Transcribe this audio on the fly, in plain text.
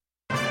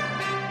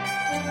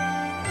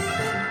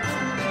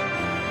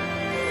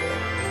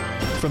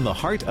From the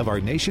heart of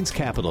our nation's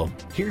capital,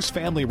 here's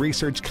Family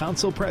Research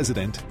Council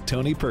President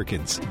Tony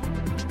Perkins.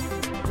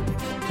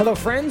 Hello,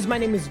 friends. My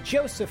name is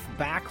Joseph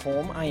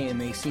Backholm. I am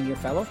a senior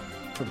fellow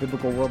for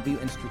Biblical Worldview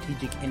and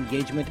Strategic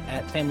Engagement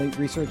at Family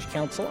Research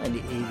Council, and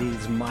it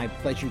is my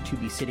pleasure to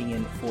be sitting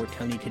in for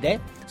Tony today.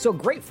 So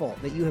grateful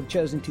that you have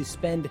chosen to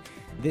spend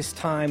this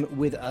time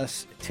with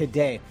us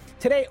today.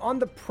 Today on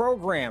the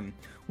program,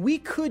 we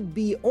could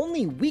be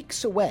only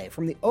weeks away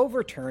from the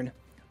overturn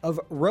of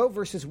Roe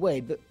versus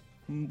Wade, but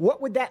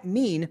what would that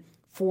mean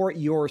for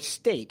your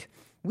state?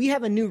 We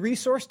have a new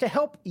resource to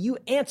help you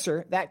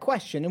answer that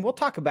question, and we'll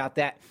talk about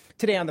that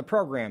today on the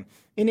program.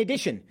 In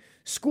addition,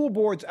 school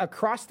boards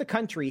across the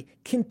country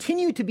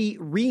continue to be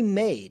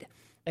remade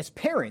as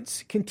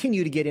parents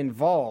continue to get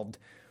involved.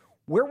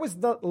 Where was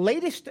the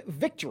latest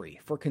victory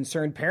for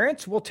concerned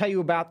parents? We'll tell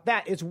you about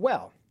that as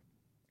well.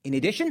 In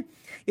addition,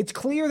 it's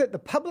clear that the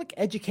public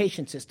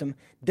education system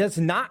does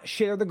not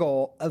share the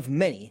goal of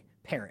many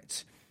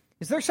parents.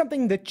 Is there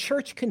something the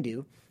church can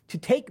do to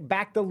take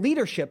back the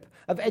leadership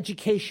of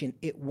education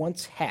it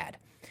once had?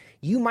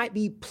 You might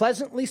be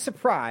pleasantly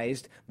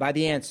surprised by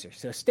the answer,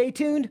 so stay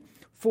tuned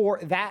for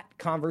that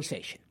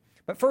conversation.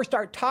 But first,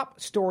 our top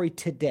story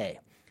today.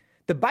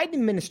 The Biden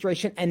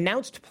administration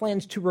announced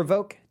plans to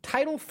revoke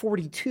Title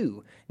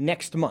 42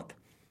 next month,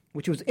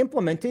 which was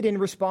implemented in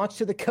response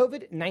to the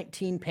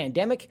COVID-19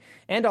 pandemic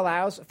and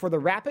allows for the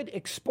rapid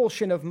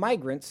expulsion of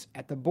migrants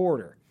at the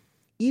border.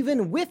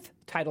 Even with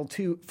Title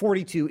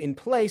 42 in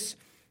place,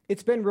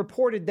 it's been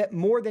reported that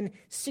more than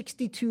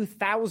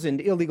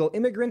 62,000 illegal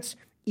immigrants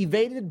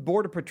evaded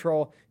Border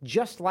Patrol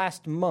just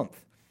last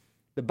month.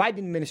 The Biden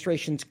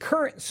administration's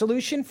current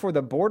solution for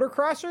the border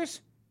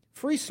crossers?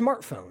 Free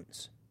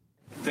smartphones.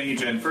 Thank you,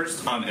 Jen.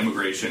 First, on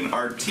immigration,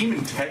 our team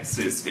in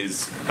Texas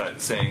is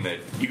saying that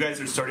you guys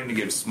are starting to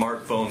give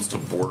smartphones to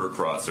border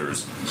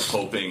crossers,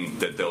 hoping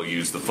that they'll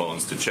use the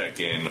phones to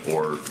check in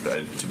or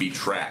to be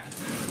tracked.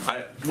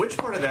 Which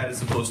part of that is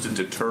supposed to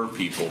deter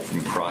people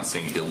from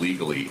crossing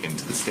illegally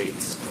into the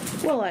states?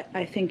 Well,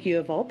 I think you,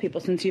 of all people,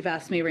 since you've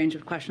asked me a range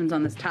of questions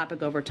on this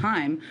topic over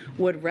time,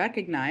 would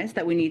recognize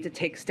that we need to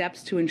take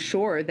steps to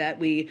ensure that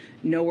we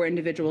know where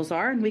individuals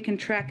are and we can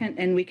track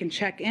and we can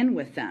check in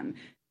with them.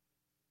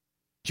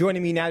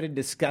 Joining me now to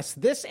discuss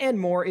this and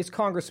more is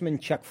Congressman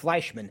Chuck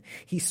Fleischmann.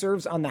 He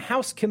serves on the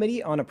House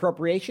Committee on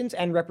Appropriations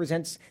and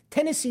represents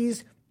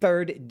Tennessee's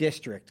 3rd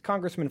District.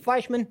 Congressman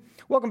Fleischmann,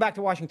 welcome back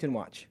to Washington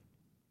Watch.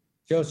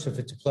 Joseph,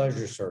 it's a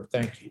pleasure, sir.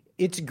 Thank you.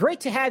 It's great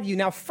to have you.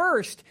 Now,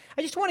 first,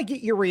 I just want to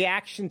get your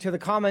reaction to the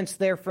comments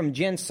there from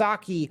Jen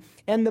Psaki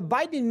and the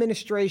Biden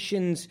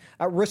administration's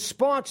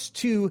response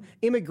to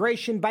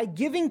immigration by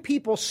giving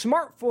people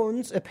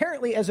smartphones,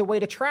 apparently as a way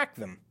to track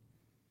them.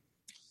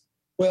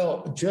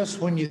 Well, just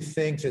when you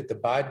think that the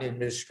Biden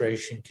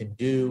administration can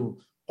do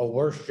a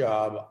worse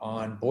job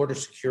on border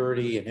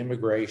security and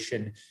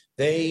immigration,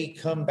 they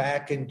come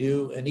back and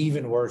do an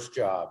even worse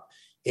job.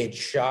 It's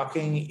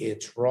shocking.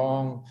 It's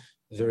wrong.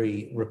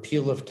 The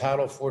repeal of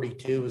Title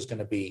 42 is going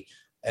to be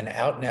an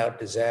out-and-out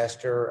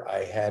disaster.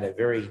 I had a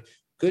very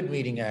good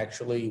meeting,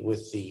 actually,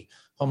 with the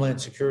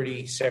Homeland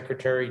Security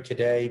Secretary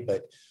today,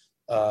 but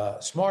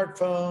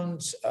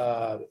smartphones,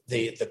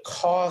 the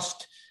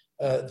cost,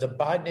 the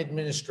Biden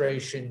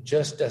administration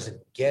just doesn't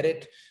get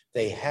it.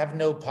 They have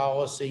no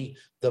policy.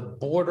 The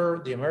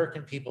border, the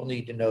American people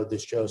need to know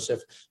this,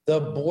 Joseph. The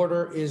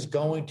border is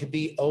going to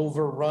be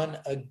overrun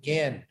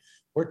again.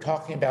 We're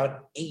talking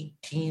about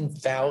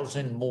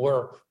 18,000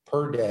 more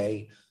per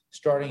day,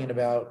 starting in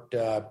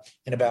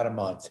about a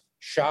month.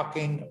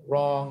 Shocking,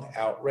 wrong,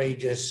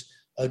 outrageous.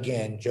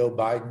 Again, Joe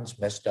Biden's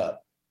messed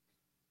up.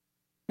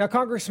 Now,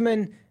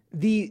 Congressman,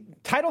 the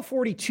Title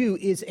 42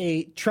 is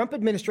a Trump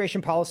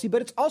administration policy,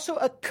 but it's also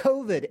a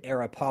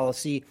COVID-era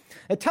policy.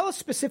 Tell us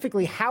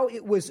specifically how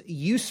it was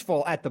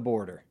useful at the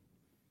border.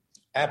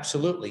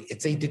 Absolutely.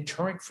 It's a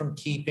deterrent from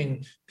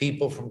keeping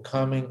people from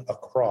coming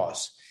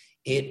across.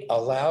 It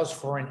allows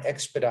for an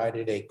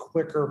expedited, a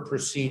quicker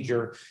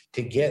procedure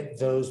to get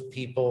those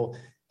people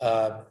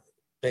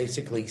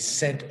basically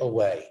sent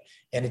away.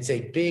 And it's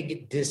a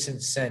big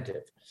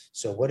disincentive.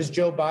 So what does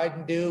Joe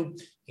Biden do?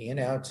 He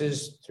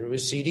announces through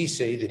his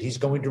CDC that he's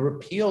going to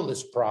repeal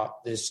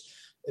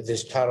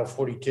this Title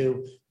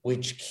 42,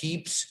 which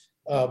keeps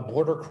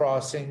border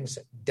crossings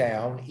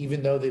down,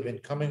 even though they've been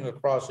coming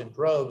across in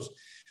droves.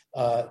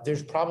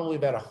 There's probably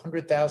about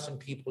 100,000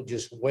 people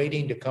just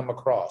waiting to come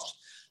across.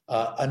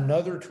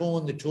 Another tool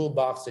in the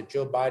toolbox that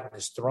Joe Biden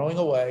is throwing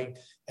away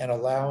and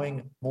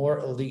allowing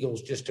more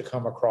illegals just to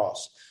come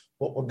across.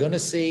 What we're going to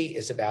see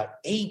is about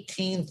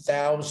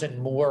 18,000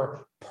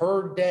 more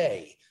per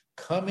day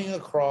coming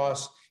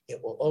across.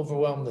 It will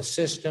overwhelm the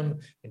system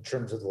in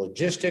terms of the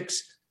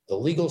logistics, the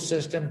legal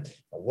system.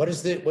 What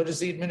does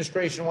the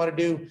administration want to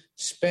do?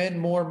 Spend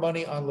more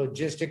money on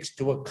logistics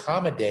to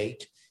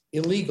accommodate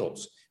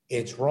illegals.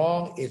 It's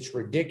wrong. It's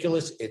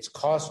ridiculous. It's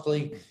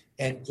costly.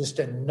 And just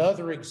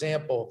another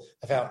example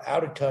of how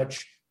out of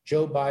touch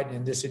Joe Biden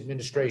and this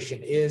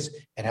administration is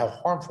and how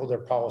harmful their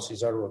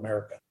policies are to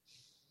America.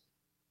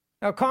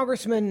 Now,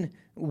 Congressman,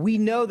 we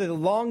know that the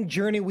long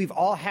journey we've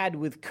all had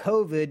with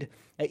COVID,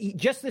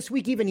 just this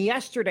week, even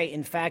yesterday,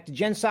 in fact,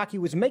 Jen Psaki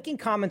was making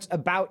comments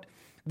about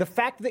the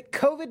fact that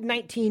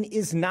COVID-19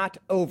 is not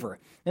over.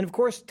 And of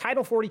course,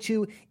 Title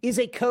 42 is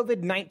a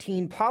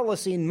COVID-19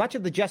 policy, and much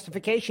of the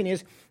justification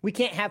is we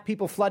can't have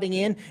people flooding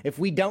in if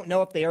we don't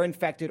know if they are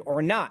infected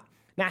or not.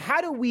 Now,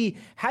 how do we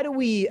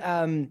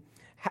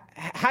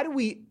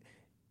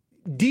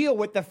deal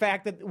with the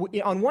fact that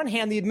on one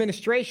hand, the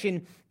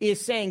administration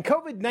is saying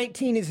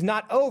COVID-19 is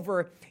not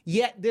over,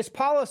 yet this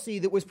policy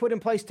that was put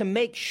in place to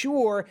make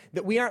sure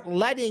that we aren't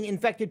letting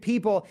infected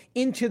people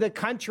into the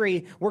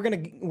country, we're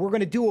going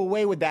to do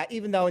away with that,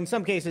 even though in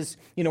some cases,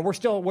 we're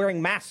still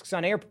wearing masks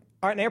on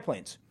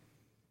airplanes.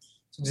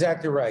 That's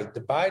exactly right.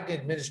 The Biden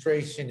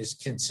administration is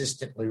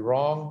consistently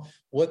wrong.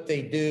 What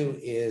they do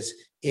is,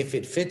 if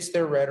it fits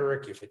their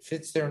rhetoric, if it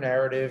fits their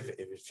narrative,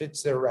 if it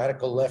fits their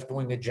radical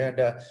left-wing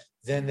agenda,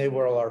 then they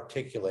will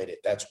articulate it.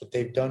 That's what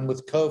they've done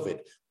with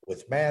COVID,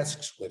 with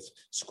masks, with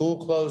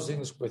school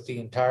closings, with the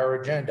entire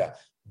agenda.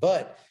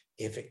 But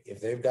if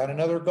they've got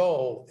another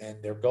goal,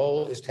 and their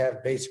goal is to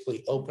have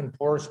basically open,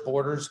 porous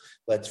borders,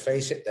 let's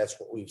face it, that's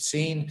what we've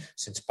seen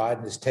since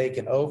Biden has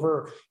taken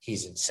over.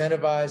 He's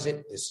incentivized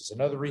it. This is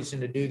another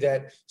reason to do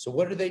that. So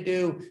what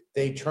do?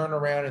 They turn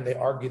around and they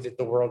argue that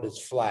the world is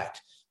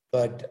flat.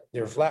 But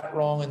they're flat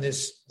wrong in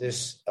this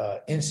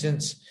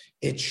instance.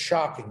 It's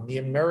shocking. The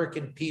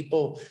American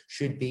people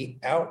should be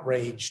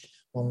outraged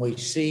when we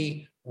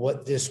see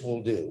what this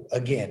will do.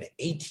 Again,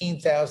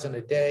 18,000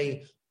 a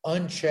day,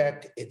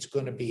 unchecked. It's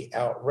going to be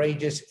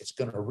outrageous. It's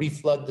going to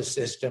reflood the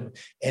system.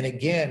 And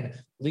again,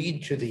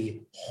 lead to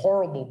the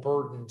horrible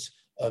burdens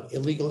of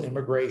illegal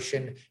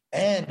immigration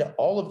and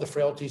all of the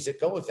frailties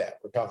that go with that.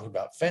 We're talking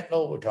about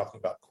fentanyl. We're talking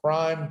about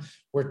crime.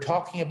 We're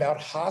talking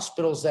about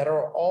hospitals that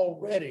are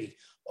already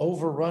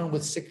overrun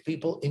with sick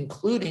people,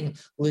 including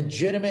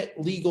legitimate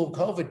legal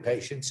COVID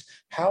patients.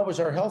 How is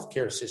our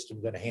healthcare system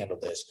going to handle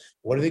this?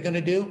 What are they going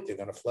to do? They're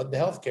going to flood the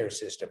healthcare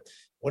system.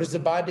 What is the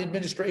Biden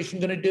administration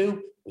going to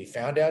do? We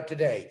found out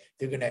today.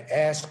 They're going to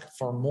ask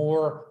for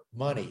more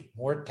money,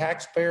 more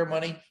taxpayer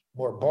money,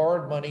 more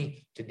borrowed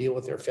money to deal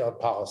with their failed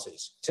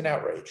policies. It's an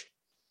outrage.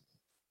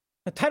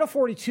 Now, Title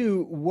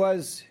 42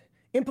 was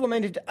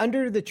implemented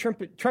under the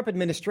Trump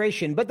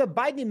administration, but the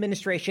Biden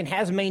administration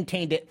has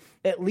maintained it,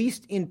 at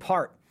least in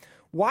part.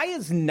 Why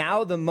is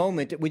now the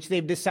moment at which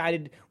they've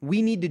decided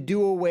we need to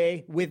do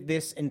away with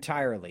this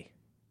entirely?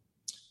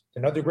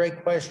 Another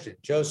great question.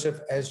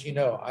 Joseph, as you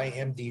know, I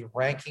am the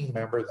ranking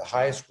member, the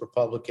highest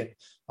Republican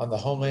on the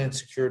Homeland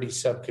Security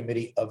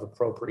Subcommittee of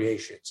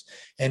Appropriations.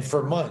 And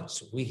for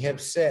months, we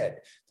have said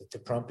that the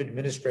Trump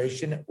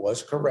administration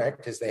was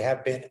correct, as they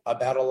have been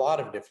about a lot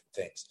of different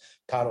things.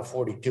 Title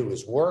 42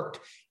 has worked.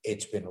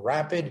 It's been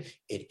rapid.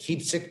 It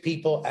keeps sick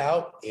people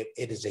out. It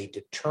is a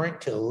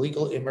deterrent to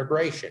illegal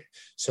immigration.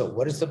 So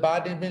what does the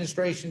Biden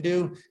administration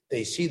do?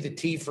 They see the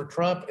T for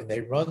Trump and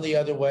they run the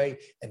other way,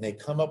 and they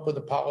come up with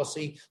a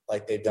policy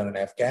like they've done in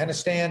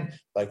Afghanistan,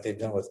 like they've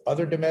done with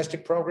other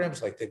domestic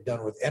programs, like they've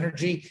done with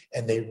energy,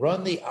 and they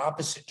run the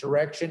opposite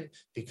direction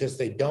because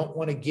they don't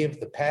want to give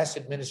the past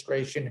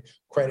administration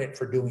credit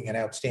for doing an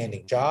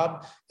outstanding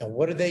job. And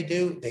what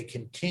do? They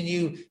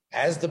continue,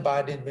 as the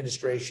Biden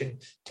administration,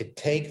 to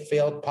take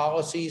failed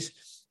policies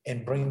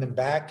and bring them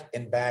back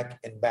and back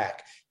and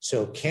back.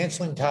 So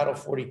canceling Title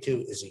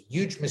 42 is a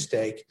huge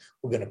mistake.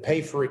 We're going to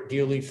pay for it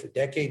dearly for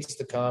decades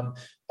to come.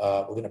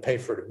 We're going to pay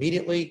for it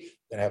immediately.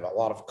 We're going to have a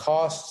lot of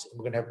costs.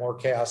 We're going to have more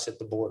chaos at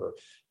the border.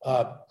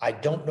 I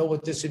don't know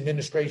what this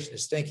administration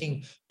is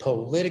thinking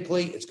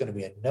politically. It's going to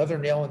be another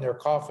nail in their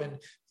coffin.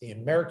 The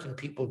American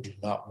people do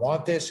not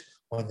want this.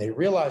 When they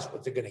realize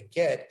what they're going to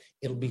get,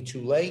 it'll be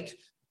too late.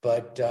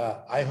 But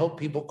I hope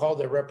people call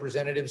their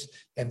representatives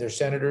and their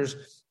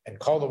senators and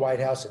call the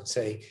White House and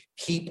say,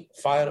 keep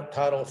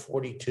Title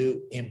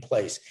 42 in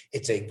place.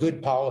 It's a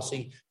good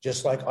policy,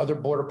 just like other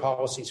border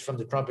policies from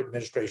the Trump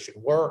administration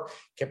were,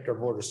 kept our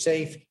borders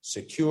safe,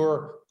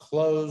 secure,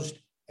 closed.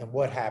 And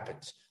what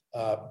happens?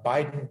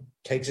 Biden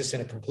takes us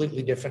in a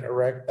completely different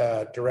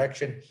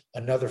direction,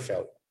 another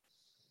failure.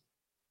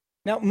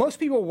 Now, most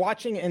people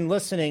watching and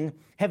listening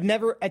have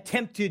never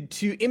attempted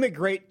to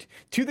immigrate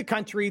to the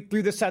country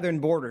through the southern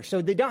border. So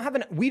we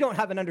don't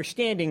have an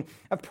understanding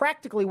of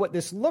practically what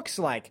this looks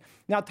like.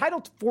 Now,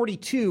 Title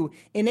 42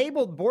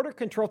 enabled border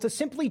control to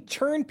simply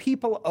turn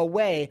people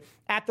away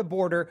at the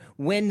border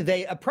when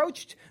they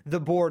approached the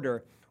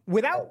border.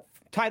 Without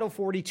Title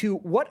 42,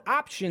 what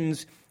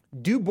options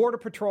do Border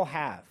Patrol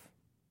have?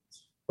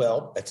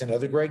 Well, that's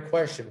another great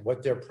question.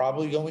 What they're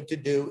probably going to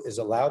do is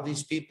allow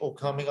these people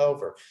coming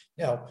over.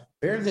 Now,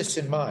 bear this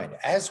in mind.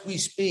 As we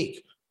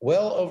speak,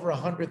 well over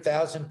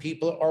 100,000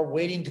 people are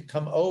waiting to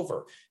come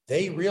over.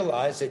 They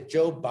realize that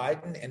Joe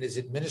Biden and his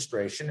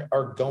administration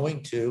are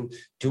going to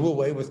do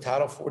away with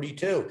Title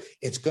 42.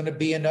 It's going to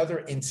be another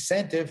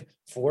incentive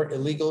for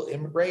illegal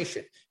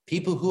immigration.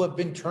 People who have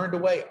been turned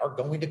away are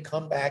going to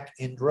come back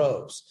in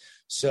droves.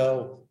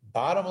 So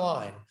bottom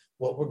line,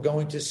 what we're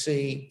going to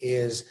see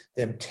is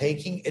them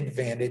taking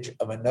advantage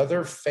of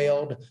another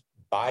failed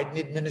Biden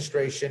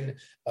administration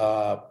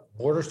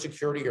border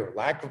security or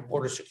lack of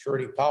border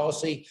security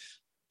policy.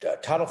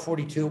 Title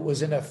 42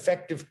 was an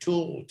effective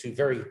tool to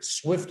very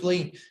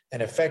swiftly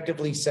and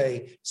effectively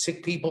say,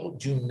 sick people,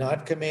 do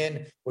not come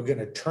in. We're going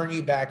to turn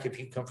you back if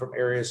you come from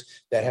areas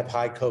that have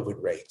high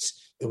COVID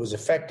rates. It was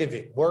effective.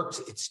 It works.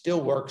 It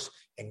still works.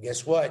 And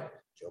guess what?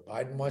 Joe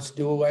Biden wants to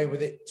do away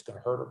with it. It's going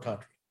to hurt our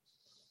country.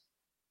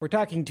 We're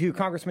talking to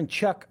Congressman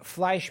Chuck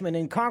Fleischmann.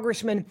 And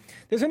Congressman,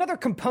 there's another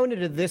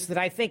component of this that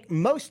I think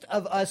most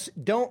of us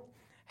don't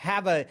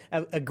have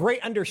a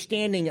great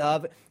understanding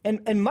of.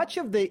 And much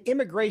of the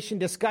immigration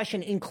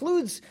discussion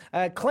includes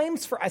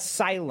claims for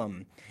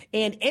asylum.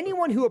 And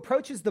anyone who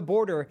approaches the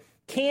border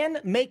can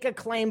make a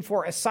claim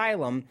for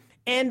asylum.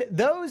 And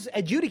those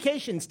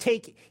adjudications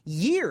take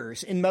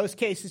years in most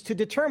cases to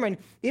determine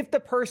if the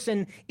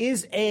person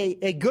is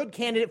a good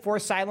candidate for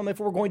asylum, if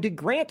we're going to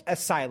grant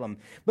asylum.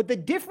 But the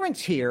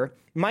difference here,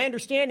 my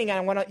understanding, and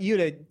I want you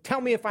to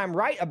tell me if I'm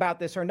right about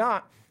this or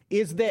not,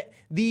 is that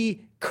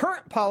the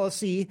current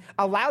policy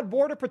allowed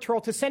Border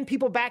Patrol to send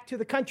people back to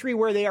the country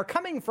where they are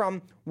coming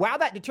from while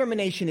that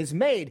determination is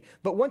made.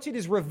 But once it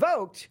is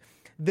revoked,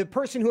 the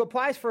person who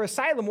applies for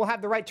asylum will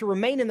have the right to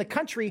remain in the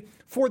country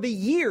for the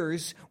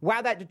years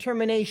while that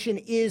determination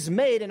is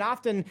made, and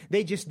often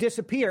they just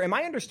disappear. Am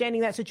I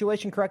understanding that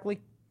situation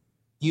correctly?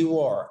 You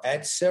are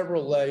at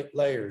several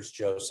layers,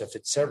 Joseph,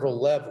 at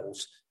several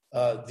levels.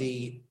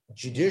 The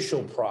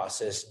judicial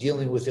process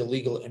dealing with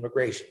illegal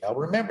immigration. Now,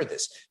 remember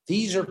this.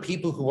 These are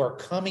people who are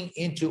coming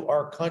into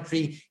our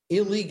country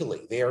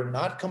illegally. They are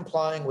not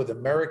complying with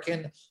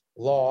American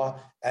law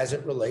as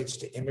it relates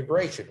to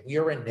immigration. We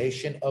are a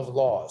nation of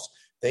laws.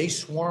 They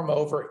swarm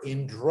over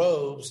in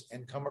droves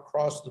and come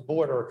across the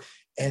border,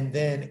 and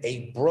then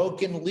a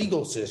broken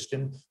legal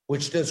system,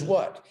 which does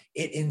what?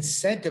 It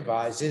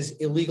incentivizes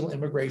illegal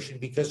immigration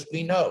because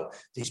we know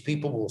these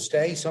people will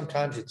stay.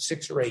 Sometimes it's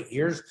 6 or 8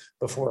 years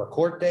before a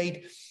court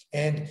date.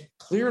 And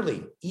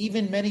clearly,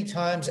 even many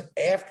times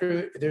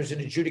after there's an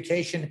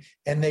adjudication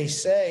and they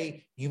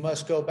say you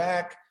must go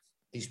back,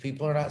 these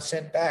people are not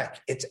sent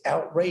back. It's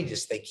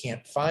outrageous. They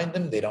can't find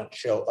them. They don't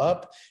show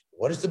up.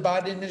 What is the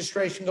Biden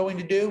administration going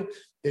to do?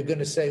 They're going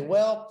to say,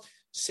 well,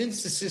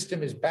 since the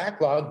system is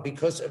backlogged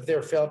because of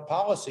their failed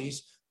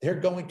policies, they're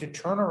going to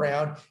turn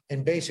around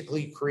and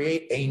basically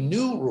create a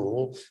new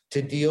rule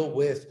to deal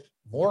with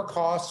more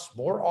costs,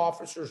 more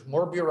officers,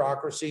 more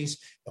bureaucracies.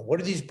 And what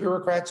are these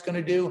bureaucrats going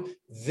to do?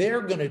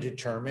 They're going to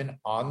determine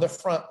on the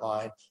front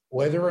line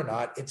whether or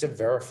not it's a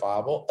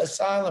verifiable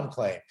asylum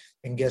claim.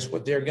 And guess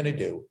what they're going to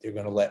do? They're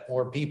going to let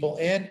more people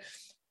in.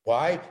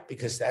 Why?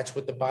 Because that's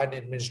what the Biden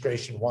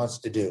administration wants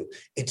to do.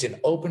 It's an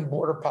open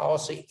border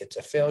policy. It's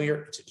a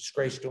failure. It's a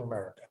disgrace to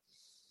America.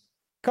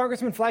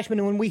 Congressman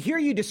Fleischmann, when we hear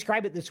you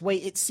describe it this way,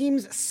 it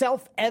seems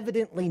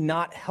self-evidently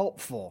not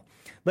helpful.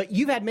 But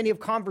you've had many of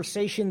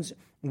conversations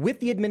with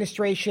the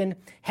administration.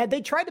 Had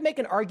they tried to make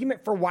an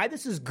argument for why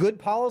this is good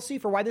policy,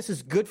 for why this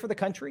is good for the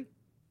country?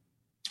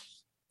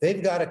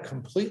 They've got a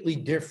completely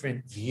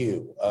different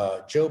view.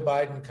 Joe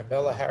Biden,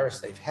 Kamala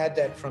Harris, they've had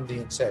that from the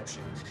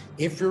inception.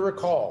 If you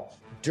recall,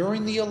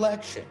 during the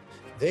election,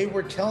 they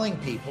were telling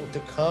people to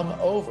come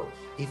over.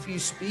 If you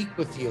speak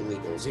with the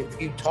illegals, if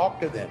you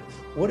talk to them,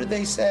 what did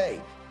they say?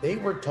 They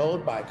were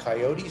told by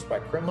coyotes, by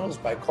criminals,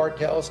 by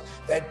cartels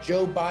that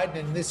Joe Biden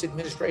and this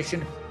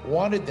administration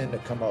wanted them to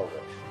come over.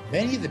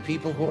 Many of the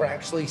people who were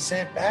actually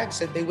sent back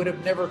said they would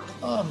have never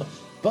come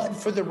but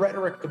for the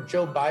rhetoric of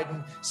Joe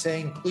Biden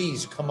saying,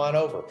 please come on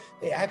over.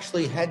 They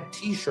actually had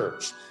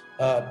T-shirts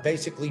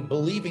basically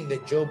believing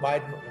that Joe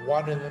Biden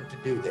wanted them to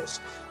do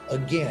this.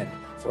 Again,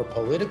 for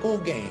political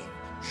gain,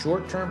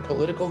 short-term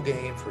political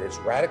gain for his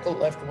radical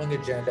left-wing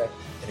agenda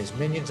and his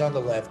minions on the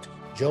left,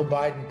 Joe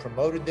Biden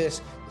promoted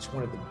this. It's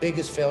one of the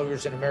biggest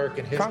failures in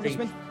American history.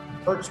 Congressman?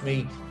 What hurts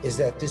me is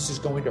that this is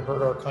going to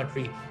hurt our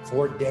country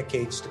for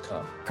decades to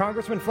come.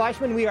 Congressman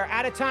Fleischmann, we are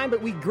out of time,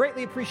 but we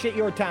greatly appreciate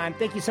your time.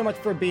 Thank you so much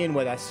for being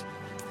with us.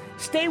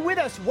 Stay with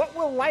us. What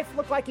will life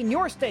look like in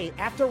your state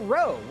after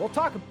Roe? We'll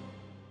talk about.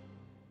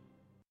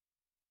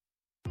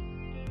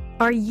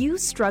 Are you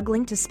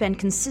struggling to spend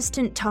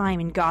consistent time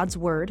in God's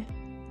Word?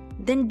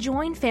 Then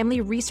join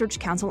Family Research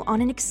Council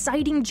on an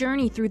exciting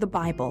journey through the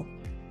Bible.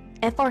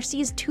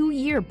 FRC's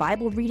 2-year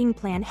Bible reading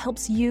plan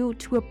helps you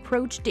to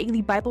approach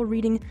daily Bible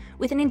reading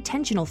with an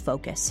intentional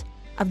focus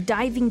of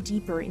diving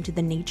deeper into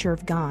the nature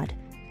of God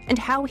and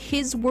how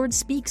His Word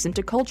speaks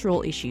into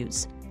cultural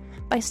issues.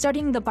 By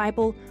studying the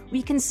Bible,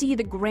 we can see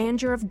the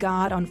grandeur of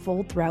God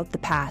unfold throughout the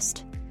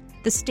past.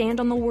 The Stand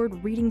on the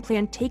Word reading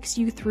plan takes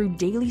you through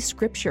daily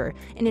scripture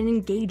in an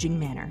engaging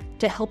manner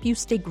to help you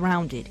stay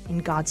grounded in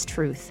God's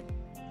truth.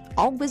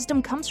 All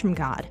wisdom comes from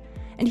God,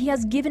 and He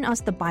has given us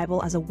the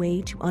Bible as a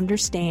way to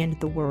understand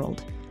the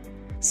world.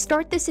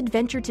 Start this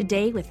adventure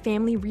today with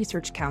Family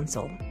Research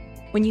Council.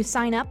 When you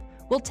sign up,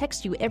 we'll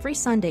text you every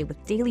Sunday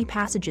with daily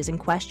passages and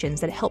questions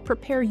that help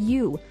prepare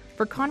you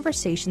for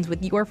conversations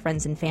with your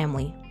friends and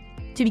family.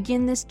 To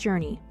begin this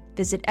journey,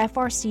 visit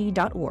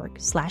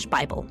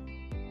frc.org/Bible.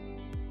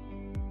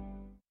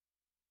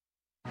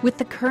 With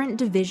the current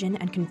division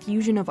and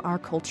confusion of our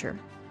culture,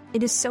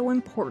 it is so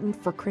important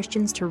for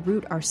Christians to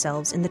root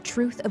ourselves in the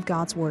truth of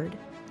God's Word,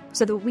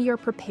 so that we are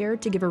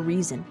prepared to give a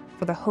reason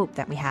for the hope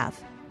that we have.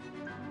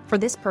 For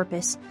this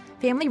purpose,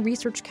 Family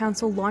Research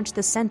Council launched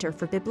the Center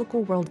for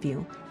Biblical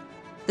Worldview.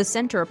 The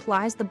center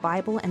applies the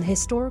Bible and the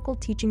historical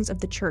teachings of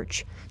the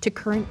Church to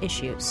current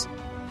issues.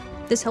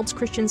 This helps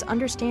Christians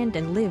understand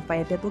and live by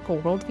a biblical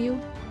worldview,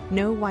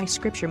 know why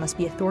Scripture must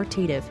be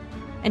authoritative,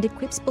 and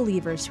equips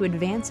believers to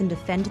advance and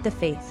defend the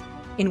faith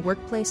in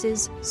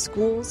workplaces,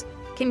 schools,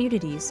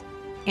 communities,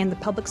 and the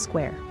public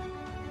square.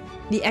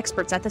 The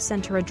experts at the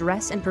center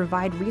address and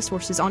provide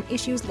resources on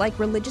issues like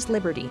religious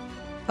liberty,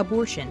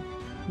 abortion,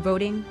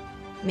 voting,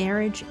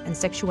 marriage, and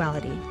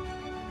sexuality.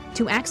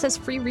 To access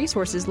free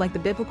resources like the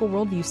Biblical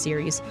Worldview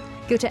series,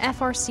 go to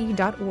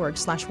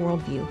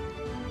frc.org/worldview.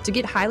 To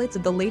get highlights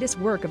of the latest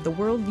work of the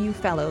Worldview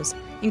Fellows,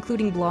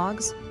 including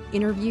blogs,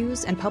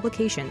 interviews, and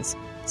publications,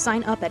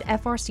 sign up at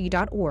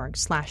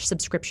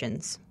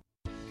frc.org/subscriptions.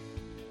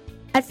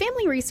 At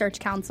Family Research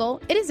Council,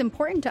 it is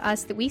important to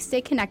us that we stay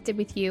connected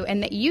with you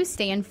and that you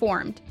stay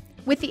informed.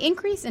 With the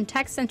increase in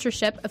tech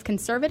censorship of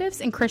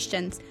conservatives and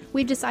Christians,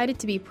 we've decided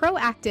to be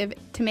proactive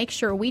to make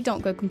sure we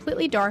don't go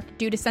completely dark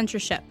due to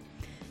censorship.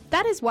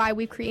 That is why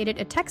we've created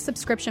a tech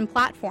subscription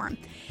platform.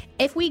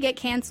 If we get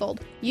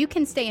canceled, you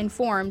can stay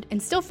informed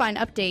and still find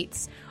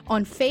updates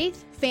on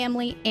faith,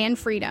 family, and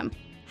freedom.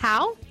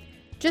 How?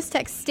 Just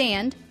text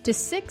STAND to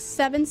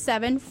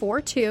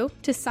 67742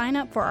 to sign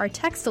up for our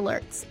text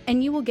alerts,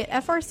 and you will get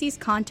FRC's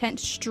content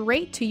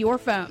straight to your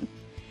phone.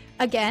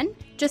 Again,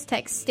 just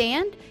text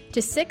STAND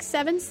to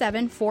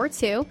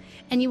 67742,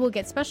 and you will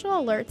get special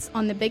alerts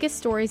on the biggest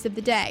stories of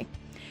the day.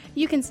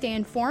 You can stay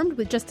informed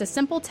with just a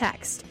simple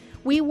text.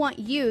 We want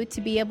you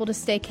to be able to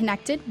stay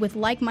connected with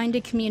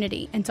like-minded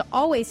community and to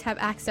always have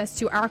access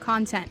to our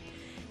content.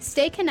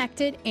 Stay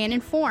connected and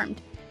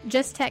informed.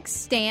 Just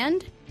text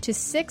STAND to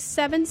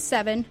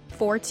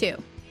 67742.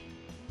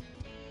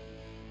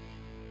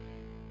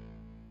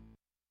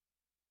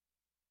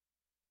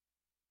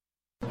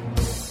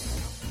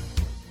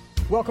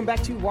 Welcome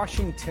back to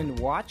Washington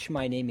Watch.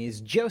 My name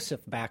is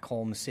Joseph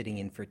Backholm, sitting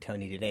in for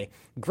Tony today.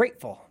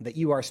 Grateful that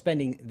you are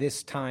spending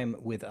this time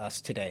with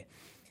us today.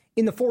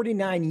 In the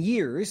 49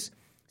 years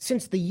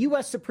since the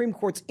U.S. Supreme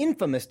Court's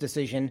infamous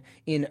decision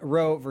in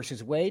Roe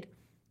v. Wade,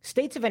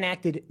 states have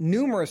enacted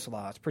numerous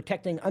laws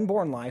protecting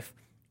unborn life,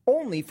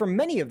 only for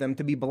many of them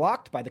to be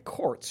blocked by the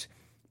courts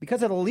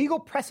because of the legal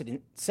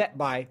precedent set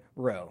by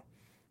Roe.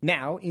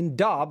 Now, in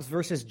Dobbs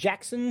v.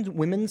 Jackson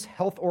Women's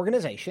Health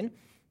Organization,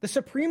 the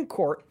Supreme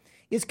Court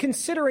is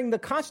considering the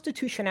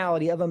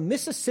constitutionality of a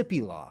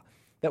Mississippi law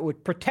that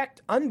would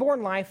protect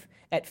unborn life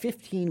at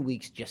 15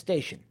 weeks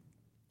gestation.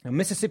 Now,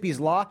 Mississippi's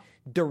law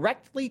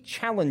directly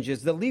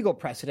challenges the legal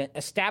precedent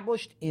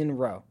established in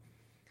Roe.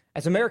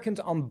 As Americans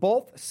on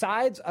both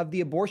sides of the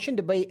abortion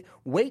debate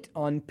wait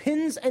on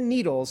pins and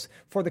needles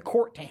for the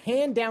court to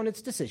hand down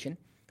its decision,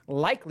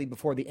 likely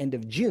before the end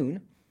of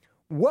June,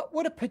 what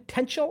would a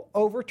potential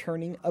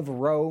overturning of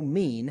Roe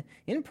mean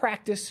in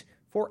practice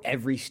for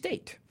every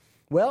state?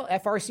 Well,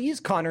 FRC's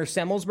Connor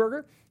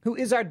Semmelsberger, who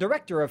is our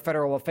Director of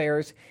Federal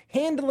Affairs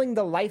handling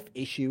the life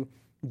issue,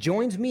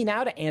 joins me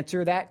now to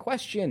answer that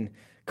question.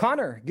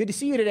 Connor, good to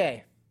see you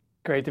today.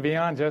 Great to be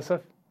on,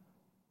 Joseph.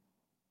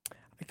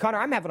 Connor,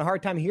 I'm having a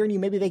hard time hearing you.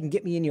 Maybe they can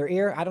get me in your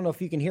ear. I don't know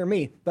if you can hear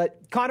me.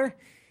 But Connor,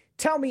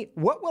 tell me,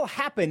 what will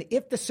happen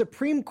if the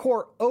Supreme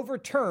Court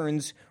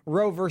overturns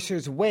Roe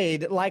versus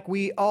Wade like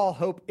we all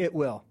hope it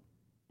will?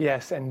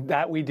 Yes, and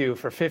that we do.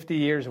 For 50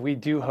 years, we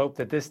do hope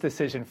that this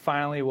decision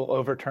finally will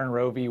overturn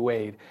Roe v.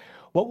 Wade.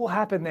 What will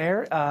happen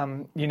there?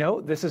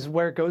 This is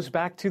where it goes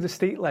back to the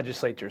state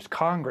legislatures,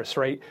 Congress,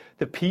 right?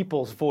 The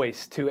people's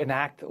voice to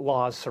enact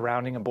laws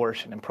surrounding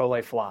abortion and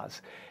pro-life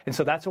laws. And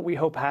so that's what we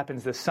hope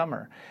happens this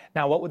summer.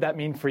 Now, what would that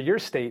mean for your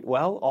state?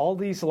 Well, all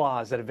these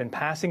laws that have been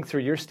passing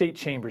through your state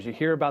chambers, you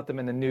hear about them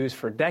in the news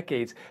for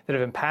decades, that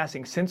have been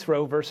passing since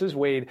Roe versus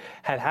Wade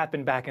had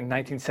happened back in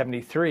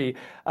 1973.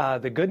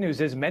 The good news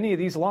is many of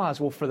these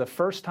laws will, for the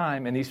first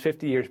time in these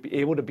 50 years, be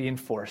able to be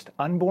enforced.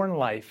 Unborn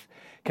life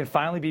can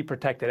finally be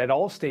protected at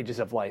all stages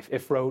of life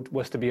if Roe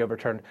was to be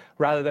overturned,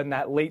 rather than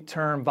that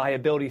late-term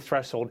viability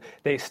threshold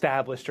they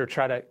established or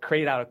try to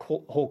create out a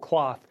whole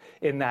cloth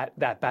in that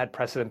bad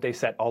precedent they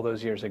set all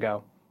those years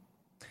ago.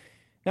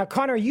 Now,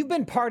 Connor, you've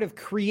been part of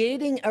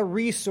creating a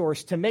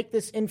resource to make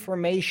this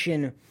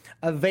information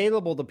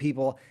available to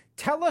people.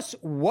 Tell us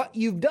what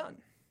you've done.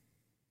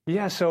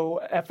 Yeah,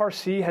 so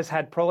FRC has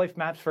had pro-life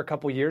maps for a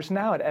couple years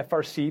now at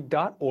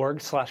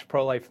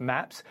frc.org/pro-life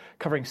maps,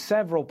 covering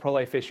several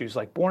pro-life issues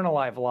like born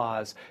alive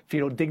laws,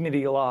 fetal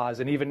dignity laws,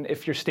 and even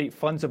if your state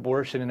funds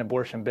abortion and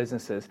abortion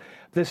businesses.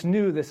 This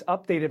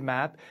updated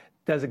map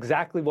does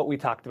exactly what we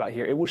talked about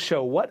here. It will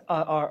show what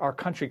our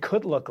country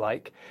could look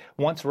like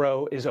once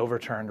Roe is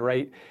overturned,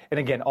 right? And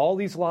again, all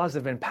these laws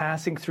have been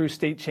passing through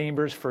state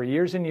chambers for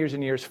years and years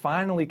and years,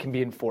 finally can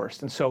be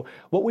enforced. And so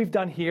what we've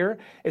done here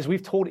is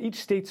we've told each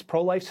state's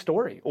pro-life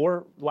story,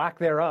 or lack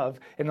thereof,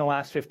 in the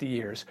last 50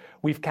 years.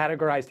 We've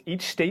categorized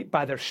each state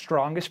by their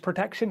strongest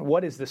protection.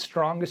 What is the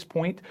strongest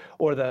point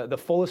or the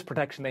fullest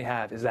protection they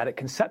have? Is that at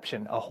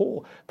conception, a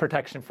whole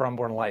protection for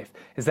unborn life?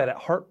 Is that at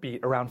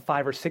heartbeat, around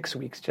 5 or 6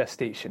 weeks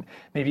gestation?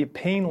 Maybe a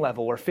pain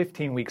level or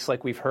 15 weeks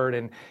like we've heard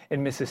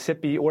in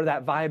Mississippi, or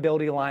that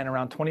viability line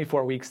around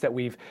 24 weeks that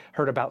we've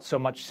heard about so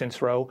much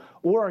since Roe?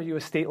 Or are you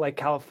a state like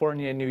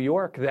California and New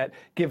York that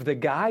give the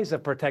guise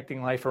of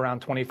protecting life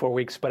around 24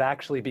 weeks, but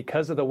actually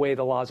because of the way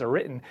the laws are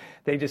written,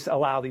 they just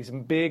allow these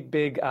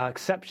big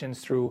exceptions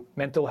through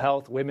mental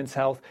health, women's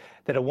health,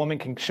 that a woman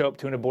can show up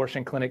to an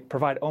abortion clinic,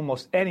 provide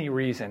almost any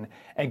reason,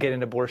 and get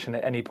an abortion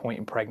at any point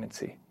in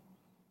pregnancy?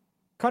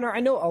 Connor,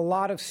 I know a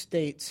lot of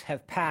states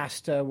have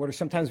passed what are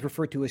sometimes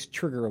referred to as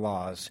trigger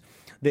laws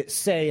that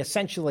say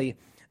essentially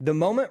the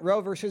moment Roe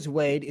versus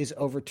Wade is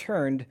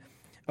overturned,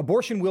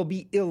 abortion will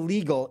be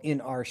illegal in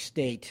our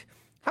state.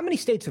 How many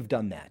states have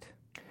done that?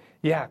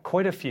 Yeah,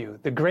 quite a few.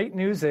 The great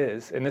news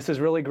is, and this is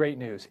really great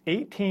news,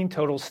 18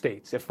 total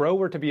states, if Roe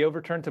were to be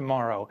overturned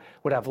tomorrow,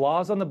 would have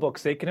laws on the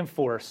books they can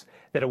enforce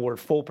that award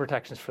full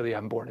protections for the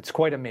unborn. It's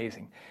quite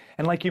amazing.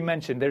 And like you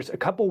mentioned, there's a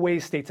couple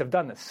ways states have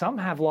done this. Some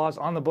have laws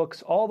on the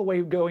books all the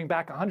way going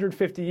back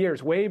 150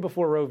 years, way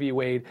before Roe v.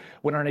 Wade,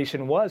 when our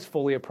nation was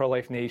fully a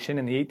pro-life nation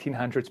in the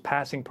 1800s,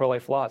 passing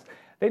pro-life laws.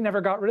 They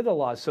never got rid of the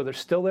laws, so they're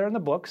still there in the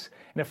books.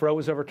 And if Roe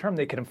was overturned,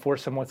 they could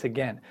enforce them once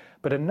again.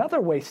 But another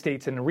way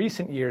states in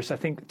recent years, I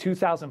think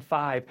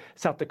 2005,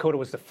 South Dakota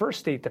was the first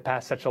state to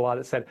pass such a law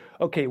that said,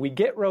 okay, we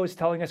get Roe is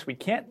telling us we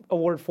can't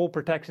award full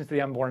protections to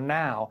the unborn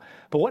now,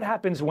 but what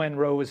happens when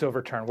Roe is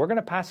overturned? We're going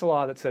to pass a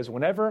law that says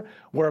whenever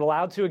we're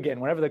allowed to again,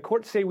 whenever the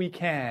courts say we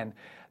can,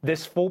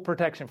 this full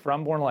protection for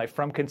unborn life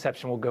from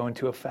conception will go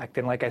into effect.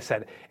 And like I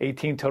said,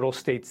 18 total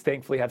states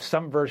thankfully have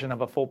some version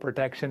of a full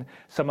protection.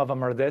 Some of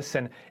them are this.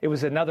 And it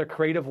was another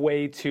creative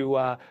way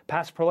to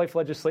pass pro-life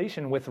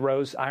legislation with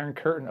Roe's Iron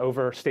Curtain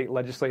over state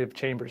legislative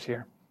chambers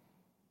here.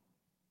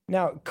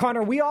 Now,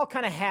 Connor, we all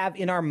kind of have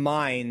in our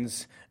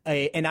minds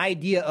an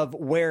idea of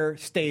where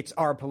states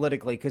are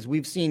politically, because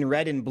we've seen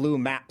red and blue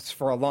maps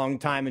for a long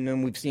time, and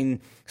then we've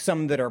seen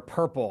some that are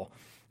purple.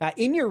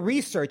 In your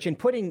research in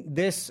putting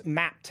this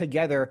map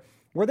together,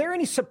 were there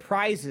any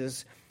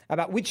surprises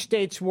about which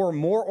states were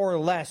more or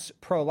less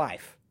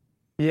pro-life?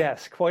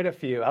 Yes, quite a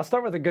few. I'll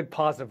start with a good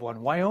positive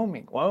one.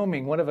 Wyoming,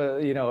 one of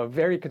a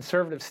very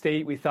conservative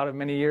state we thought of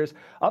many years.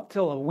 Up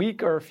till a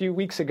week or a few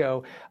weeks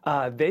ago,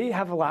 they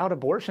have allowed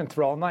abortion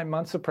through all 9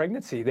 months of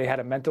pregnancy. They had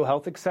a mental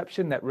health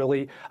exception that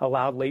really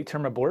allowed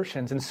late-term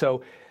abortions. And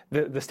so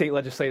the state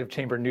legislative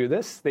chamber knew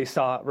this. They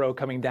saw Roe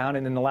coming down,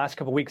 and in the last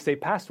couple of weeks, they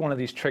passed one of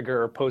these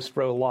trigger or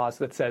post-Roe laws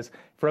that says,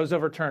 if Roe's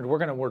overturned, we're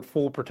going to award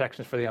full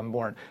protections for the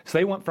unborn. So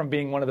they went from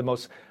being one of the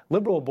most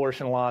liberal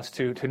abortion laws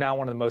to now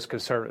one of the most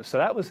conservative. So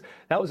that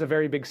was a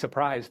very big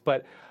surprise.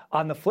 But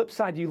on the flip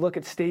side, you look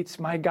at states,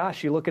 my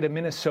gosh, you look at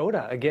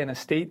Minnesota, again, a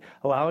state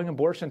allowing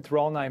abortion through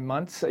all 9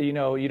 months. You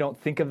don't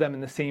think of them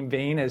in the same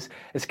vein as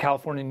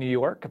California and New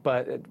York,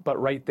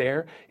 but right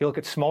there. You look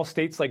at small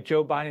states like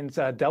Joe Biden's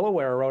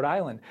Delaware or Rhode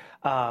Island,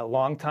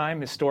 long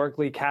time,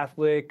 historically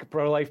Catholic,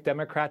 pro-life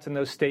Democrats in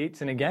those states.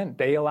 And again,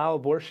 they allow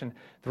abortion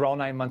through all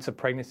 9 months of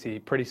pregnancy.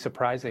 Pretty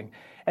surprising.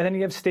 And then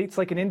you have states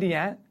like in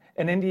Indiana,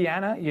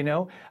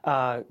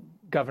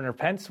 Governor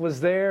Pence was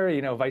there,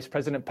 Vice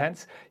President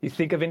Pence. You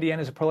think of Indiana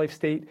as a pro-life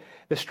state.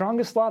 The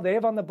strongest law they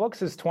have on the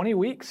books is 20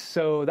 weeks.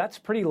 So that's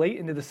pretty late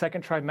into the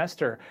second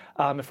trimester.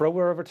 If Roe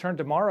were overturned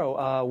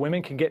tomorrow,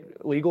 women can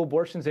get legal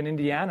abortions in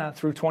Indiana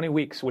through 20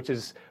 weeks, which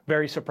is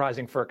very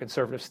surprising for a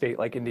conservative state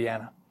like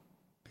Indiana.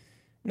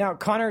 Now,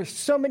 Connor,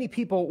 so many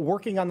people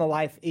working on the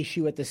life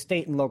issue at the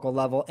state and local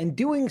level and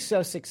doing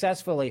so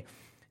successfully.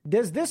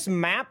 Does this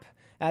map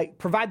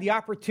provide the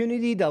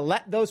opportunity to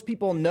let those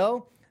people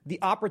know the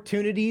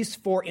opportunities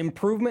for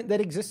improvement that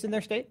exist in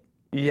their state?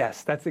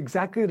 Yes, that's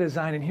exactly the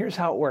design, and here's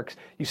how it works.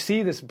 You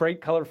see this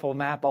bright, colorful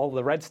map, all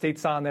the red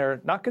states on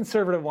there, not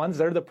conservative ones,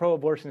 they're the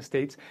pro-abortion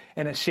states,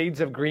 and a shades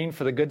of green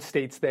for the good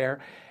states there.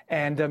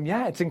 And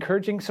it's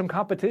encouraging some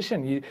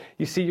competition.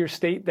 You see your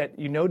state that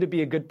you know to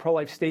be a good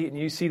pro-life state, and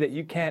you see that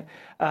you can't,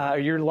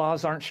 your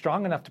laws aren't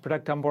strong enough to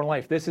protect unborn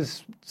life.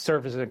 This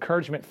serves as an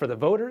encouragement for the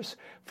voters,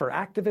 for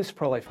activists,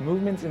 pro-life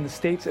movements in the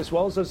states, as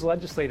well as those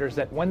legislators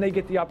that when they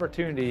get the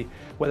opportunity,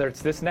 whether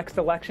it's this next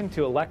election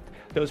to elect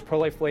those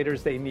pro-life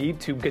leaders they need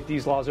to get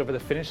these laws over the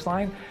finish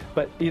line,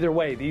 but either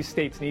way, these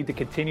states need to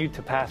continue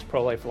to pass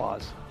pro-life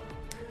laws.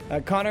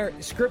 Connor,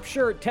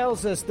 Scripture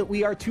tells us that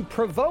we are to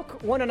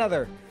provoke one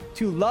another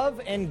to love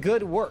and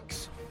good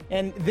works.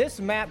 And this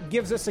map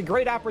gives us a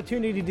great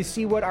opportunity to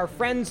see what our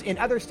friends in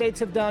other states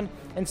have done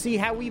and see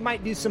how we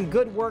might do some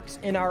good works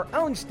in our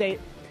own state.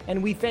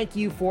 And we thank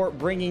you for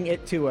bringing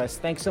it to us.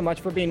 Thanks so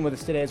much for being with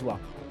us today as well.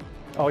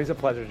 Always a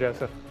pleasure,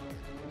 Joseph.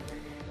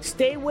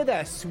 Stay with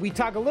us. We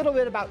talk a little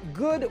bit about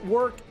good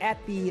work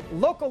at the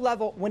local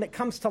level when it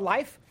comes to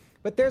life,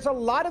 but there's a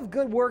lot of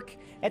good work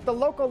at the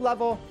local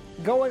level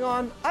going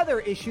on other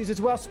issues as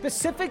well,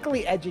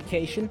 specifically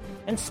education,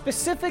 and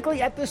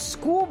specifically at the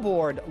school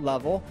board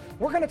level.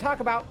 We're going to talk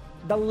about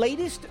the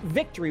latest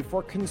victory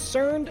for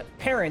concerned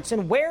parents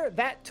and where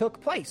that took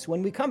place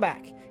when we come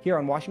back here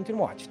on Washington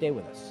Watch. Stay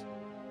with us.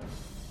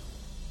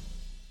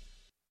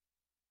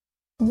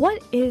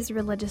 What is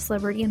religious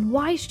liberty and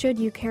why should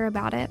you care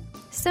about it?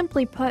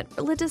 Simply put,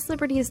 religious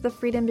liberty is the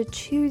freedom to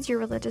choose your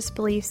religious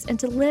beliefs and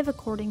to live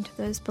according to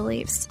those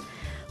beliefs.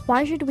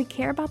 Why should we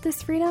care about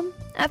this freedom?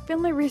 At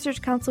Family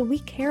Research Council, we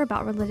care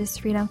about religious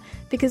freedom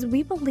because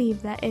we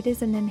believe that it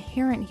is an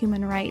inherent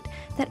human right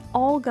that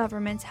all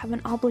governments have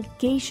an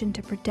obligation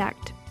to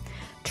protect.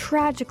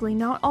 Tragically,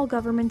 not all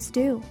governments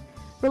do.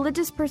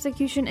 Religious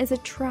persecution is a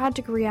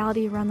tragic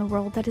reality around the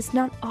world that is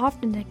not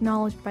often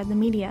acknowledged by the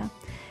media,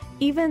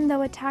 even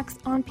though attacks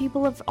on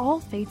people of all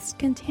faiths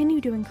continue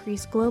to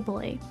increase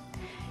globally.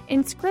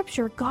 In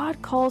Scripture,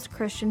 God calls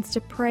Christians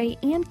to pray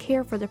and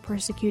care for the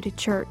persecuted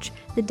church,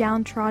 the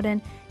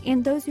downtrodden,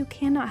 and those who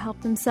cannot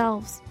help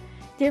themselves.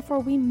 Therefore,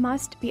 we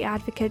must be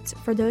advocates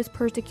for those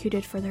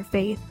persecuted for their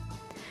faith.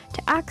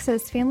 To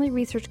access Family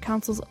Research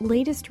Council's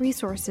latest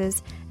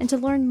resources and to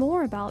learn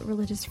more about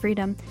religious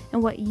freedom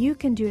and what you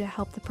can do to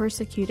help the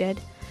persecuted,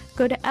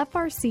 go to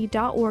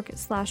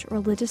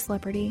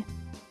frc.org/religiousliberty.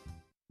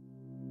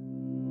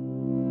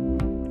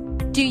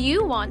 Do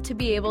you want to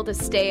be able to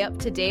stay up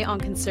to date on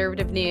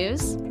conservative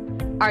news?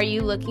 Are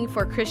you looking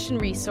for Christian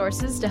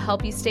resources to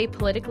help you stay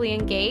politically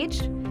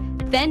engaged?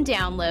 Then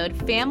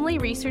download Family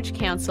Research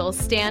Council's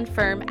Stand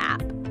Firm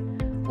app.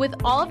 With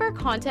all of our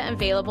content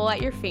available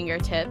at your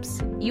fingertips,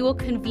 you will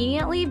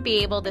conveniently be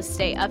able to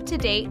stay up to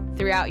date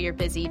throughout your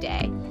busy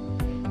day.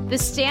 The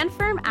Stand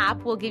Firm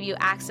app will give you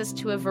access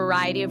to a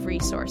variety of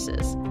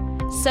resources,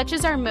 such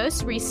as our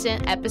most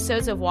recent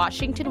episodes of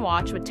Washington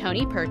Watch with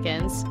Tony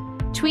Perkins,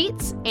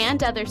 tweets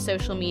and other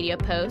social media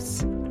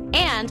posts,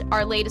 and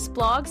our latest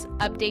blogs,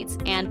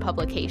 updates, and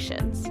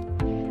publications.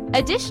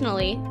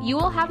 Additionally, you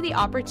will have the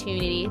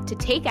opportunity to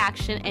take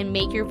action and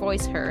make your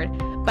voice heard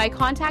by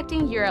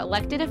contacting your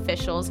elected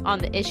officials on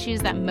the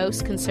issues that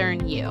most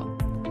concern you.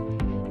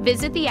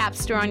 Visit the App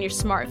Store on your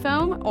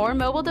smartphone or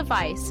mobile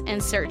device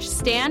and search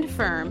Stand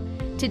Firm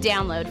to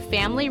download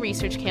Family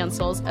Research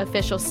Council's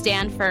official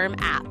Stand Firm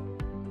app.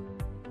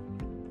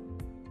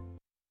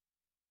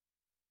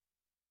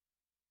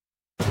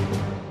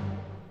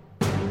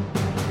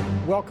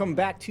 Welcome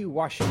back to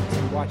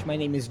Washington Watch. My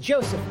name is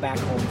Joseph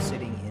Backholm,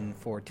 sitting in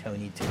for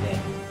Tony today.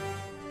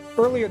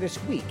 Earlier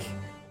this week,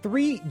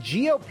 3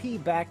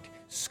 GOP-backed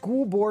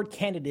school board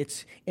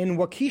candidates in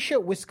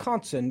Waukesha,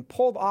 Wisconsin,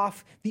 pulled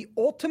off the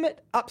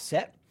ultimate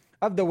upset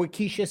of the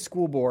Waukesha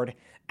School Board,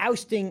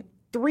 ousting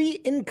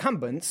 3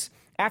 incumbents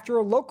after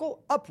a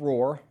local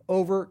uproar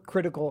over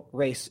critical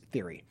race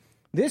theory.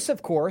 This,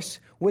 of course,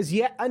 was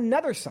yet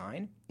another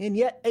sign in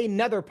yet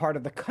another part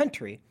of the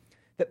country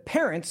that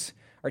parents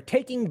are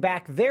taking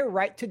back their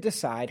right to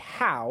decide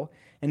how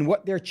and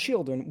what their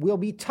children will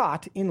be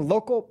taught in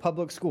local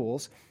public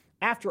schools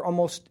after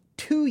almost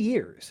 2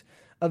 years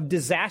of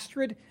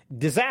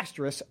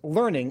disastrous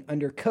learning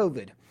under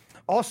COVID.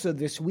 Also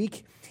this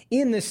week,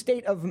 in the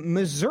state of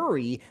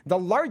Missouri, the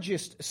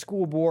largest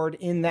school board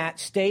in that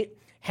state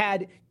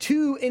had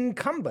 2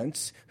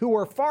 incumbents who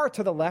were far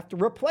to the left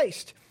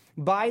replaced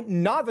by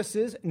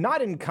novices,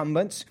 not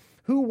incumbents,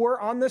 who were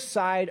on the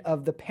side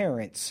of the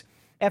parents.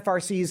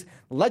 FRC's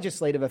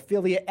legislative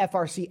affiliate,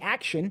 FRC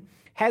Action,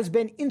 has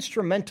been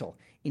instrumental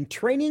in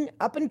training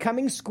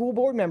up-and-coming school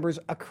board members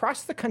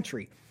across the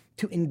country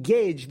to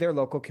engage their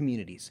local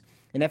communities.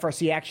 And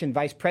FRC Action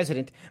Vice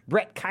President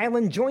Brett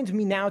Kylan joins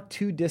me now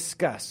to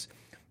discuss.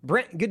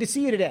 Brett, good to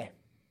see you today.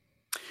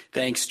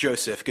 Thanks,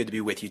 Joseph. Good to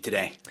be with you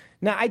today.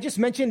 Now, I just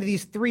mentioned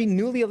these 3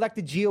 newly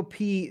elected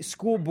GOP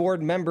school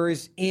board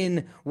members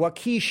in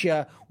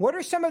Waukesha. What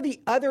are some of the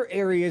other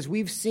areas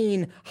we've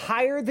seen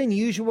higher than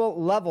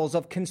usual levels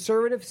of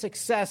conservative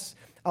success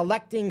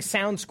electing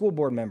sound school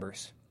board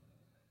members?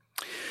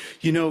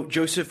 You know,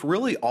 Joseph,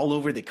 really all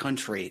over the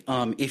country.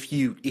 If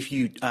you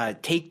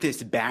take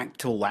this back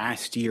to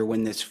last year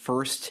when this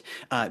first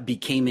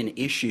became an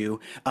issue,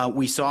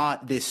 we saw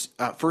this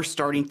first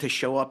starting to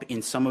show up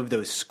in some of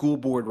those school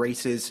board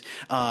races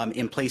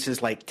in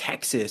places like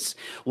Texas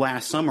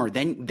last summer.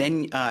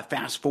 Then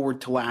fast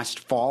forward to last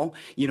fall.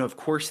 You know, of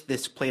course,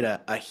 this played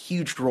a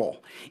huge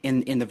role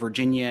in the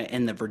Virginia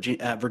and the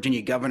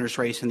Virginia governor's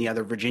race and the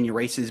other Virginia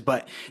races.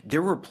 But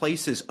there were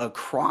places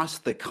across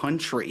the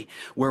country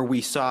where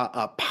we saw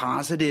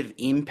positive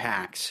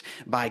impacts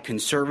by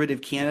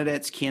conservative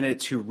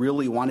candidates who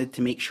really wanted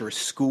to make sure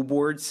school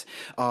boards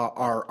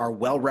are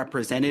well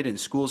represented and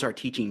schools are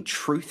teaching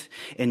truth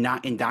and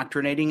not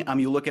indoctrinating.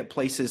 You look at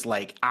places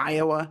like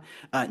Iowa,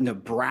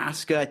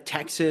 Nebraska,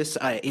 Texas.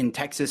 In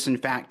Texas, in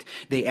fact,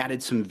 they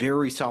added some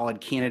very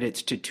solid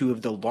candidates to two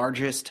of the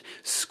largest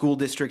school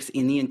districts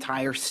in the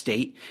entire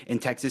state.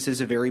 And Texas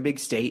is a very big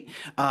state.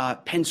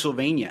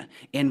 Pennsylvania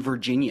and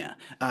Virginia.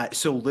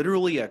 So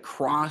literally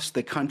across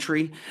the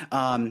country.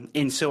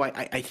 And so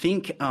I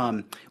think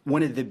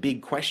one of the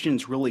big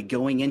questions really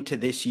going into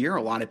this year,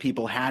 a lot of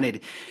people had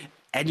it,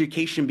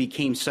 education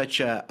became such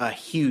a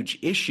huge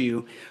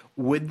issue.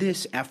 Would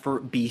this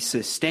effort be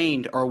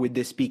sustained, or would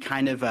this be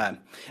kind of a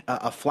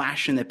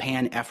flash in the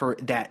pan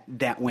effort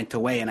that went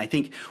away? And I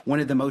think one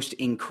of the most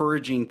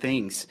encouraging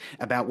things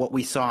about what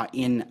we saw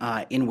in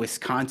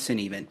Wisconsin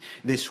even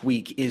this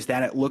week is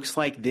that it looks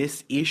like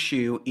this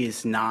issue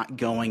is not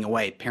going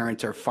away.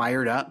 Parents are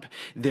fired up,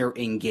 they're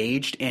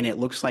engaged, and it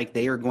looks like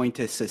they are going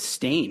to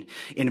sustain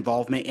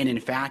involvement. And in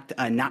fact,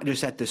 not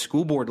just at the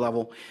school board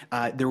level,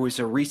 there was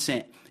a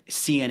recent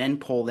CNN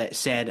poll that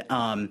said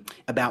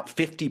about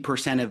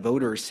 50% of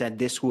voters said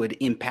this would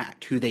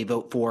impact who they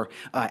vote for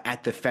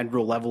at the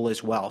federal level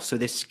as well. So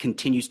this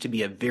continues to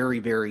be a very,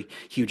 very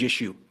huge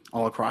issue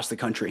all across the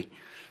country.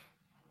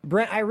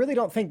 Brent, I really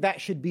don't think that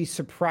should be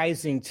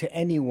surprising to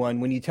anyone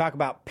when you talk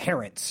about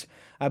parents,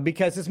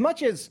 because as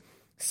much as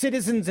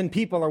citizens and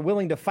people are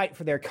willing to fight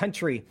for their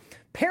country,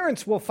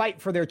 parents will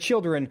fight for their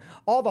children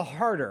all the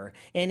harder.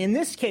 And in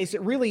this case,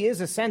 it really is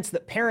a sense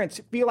that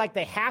parents feel like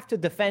they have to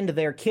defend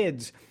their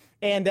kids.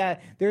 And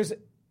there's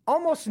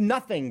almost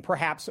nothing,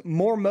 perhaps,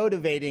 more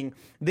motivating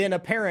than a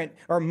parent,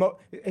 or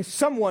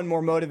someone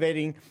more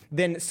motivating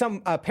than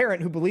a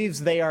parent who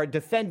believes they are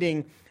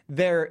defending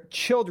their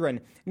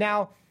children.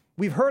 Now,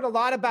 we've heard a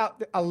lot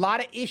about a lot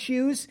of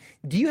issues.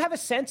 Do you have a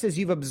sense, as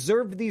you've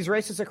observed these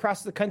races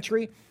across the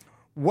country,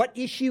 what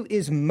issue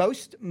is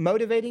most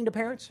motivating to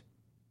parents?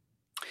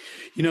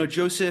 You know,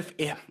 Joseph,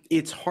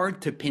 it's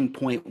hard to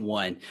pinpoint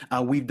one.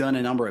 We've done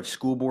a number of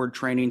school board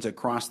trainings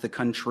across the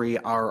country.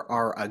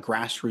 Our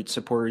grassroots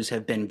supporters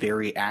have been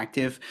very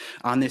active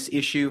on this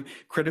issue.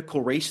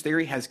 Critical race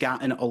theory has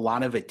gotten a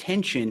lot of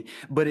attention,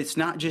 but it's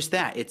not just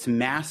that. It's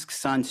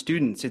masks on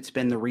students. It's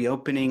been the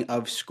reopening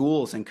of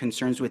schools and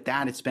concerns with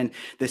that. It's been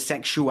the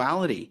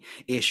sexuality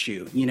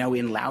issue. You know,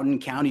 in Loudoun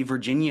County,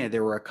 Virginia,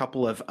 there were a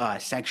couple of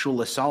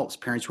sexual assaults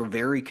parents were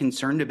very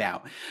concerned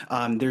about.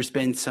 There's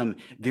been some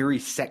very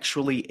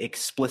sexually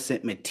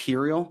explicit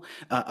material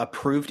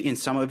approved in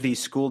some of these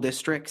school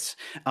districts,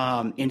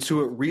 and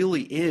so it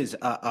really is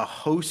a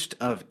host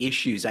of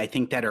issues, I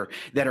think, that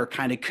are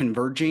kind of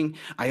converging.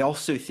 I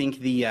also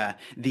think the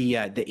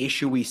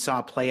issue we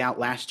saw play out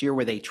last year,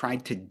 where they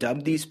tried to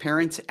dub these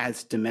parents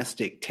as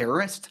domestic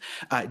terrorists,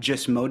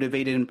 just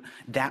motivated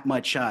that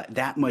much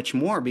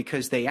more,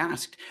 because they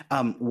asked,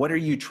 "What are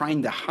you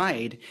trying to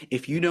hide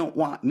if you don't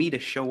want me to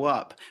show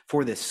up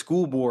for the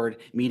school board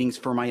meetings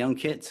for my young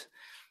kids?"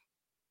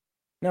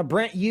 Now,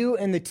 Brent, you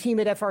and the team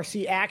at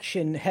FRC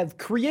Action have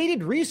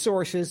created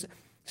resources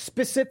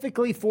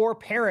specifically for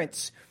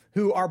parents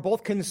who are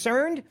both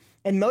concerned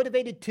and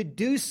motivated to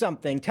do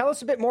something. Tell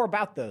us a bit more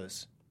about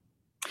those.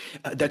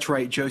 That's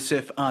right,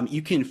 Joseph.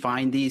 You can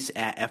find these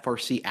at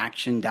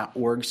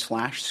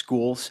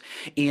frcaction.org/schools.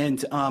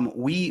 And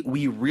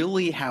we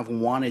really have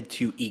wanted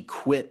to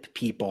equip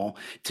people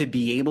to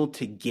be able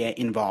to get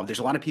involved. There's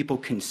a lot of people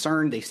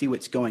concerned. They see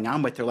what's going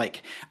on, but they're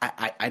like,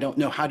 I don't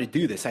know how to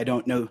do this. I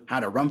don't know how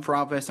to run for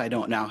office. I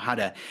don't know how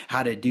to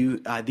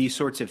do these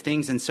sorts of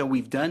things. And so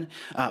we've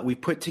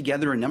put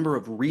together a number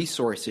of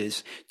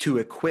resources to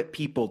equip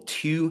people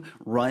to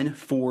run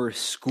for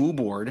school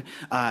board.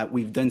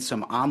 We've done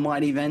some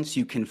online events.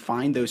 You can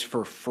find those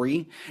for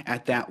free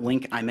at that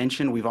link I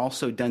mentioned. We've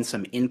also done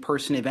some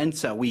in-person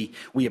events. We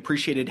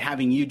appreciated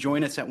having you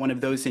join us at one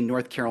of those in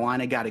North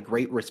Carolina. Got a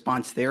great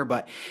response there.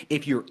 But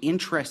if you're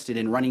interested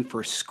in running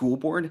for school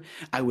board,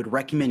 I would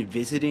recommend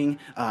visiting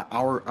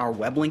our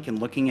web link and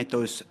looking at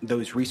those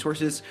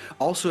resources.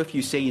 Also, if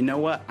you say, you know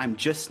what, I'm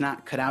just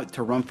not cut out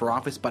to run for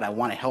office, but I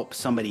want to help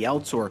somebody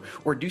else or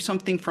do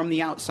something from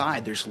the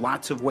outside, there's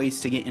lots of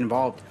ways to get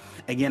involved.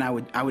 Again, I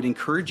would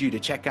encourage you to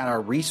check out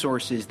our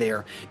resources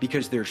there,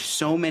 because there's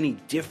so many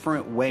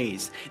different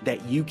ways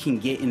that you can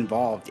get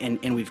involved,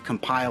 and we've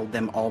compiled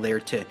them all there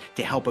to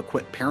help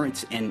equip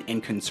parents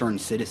and concerned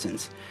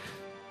citizens.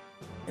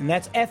 And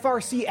that's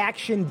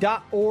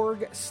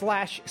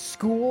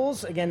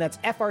frcaction.org/schools. Again, that's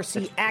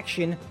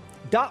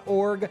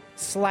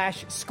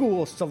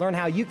frcaction.org/schools to learn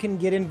how you can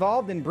get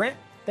involved. And Brent,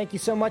 thank you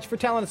so much for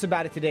telling us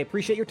about it today.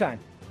 Appreciate your time.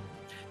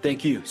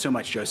 Thank you so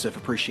much, Joseph.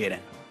 Appreciate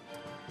it.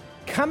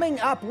 Coming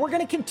up, we're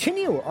going to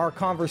continue our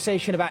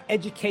conversation about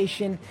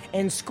education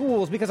and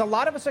schools, because a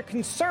lot of us are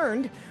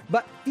concerned,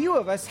 but few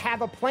of us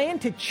have a plan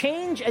to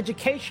change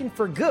education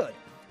for good.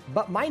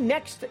 But my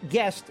next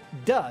guest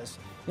does,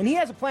 and he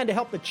has a plan to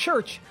help the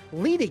church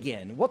lead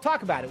again. We'll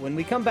talk about it when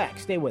we come back.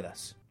 Stay with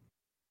us.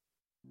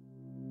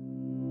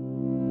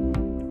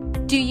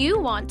 Do you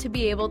want to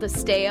be able to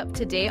stay up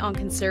to date on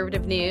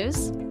conservative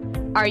news?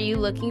 Are you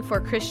looking for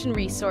Christian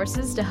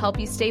resources to help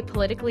you stay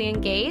politically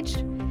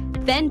engaged?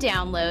 Then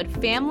download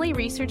Family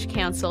Research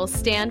Council's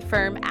Stand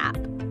Firm app.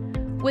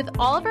 With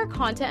all of our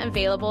content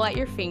available at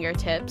your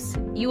fingertips,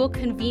 you will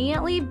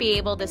conveniently be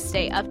able to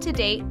stay up to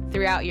date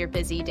throughout your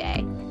busy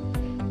day.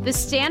 The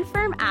Stand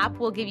Firm app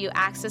will give you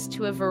access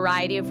to a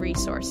variety of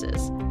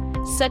resources,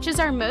 such as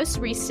our most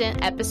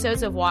recent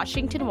episodes of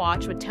Washington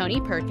Watch with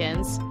Tony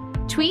Perkins,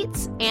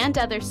 tweets and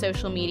other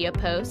social media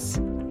posts,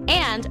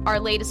 and our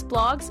latest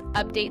blogs,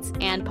 updates,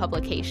 and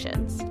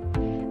publications.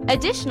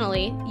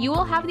 Additionally, you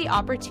will have the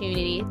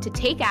opportunity to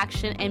take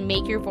action and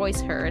make your voice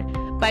heard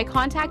by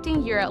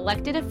contacting your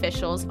elected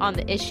officials on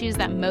the issues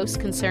that most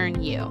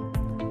concern you.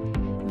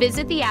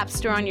 Visit the App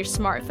Store on your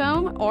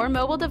smartphone or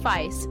mobile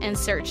device and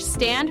search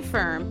Stand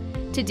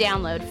Firm to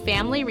download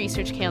Family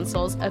Research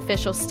Council's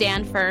official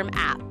Stand Firm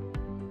app.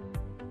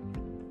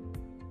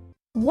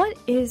 What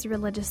is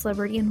religious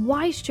liberty and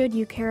why should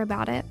you care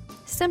about it?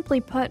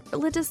 Simply put,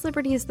 religious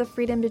liberty is the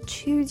freedom to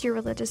choose your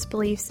religious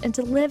beliefs and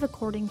to live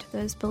according to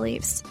those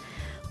beliefs.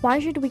 Why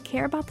should we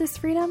care about this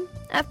freedom?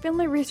 At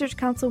Family Research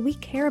Council, we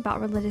care about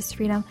religious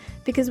freedom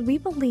because we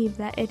believe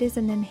that it is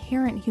an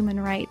inherent human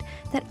right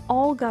that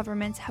all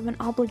governments have an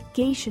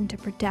obligation to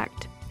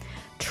protect.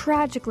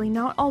 Tragically,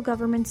 not all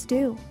governments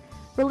do.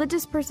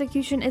 Religious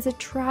persecution is a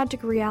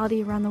tragic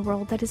reality around the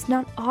world that is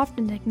not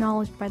often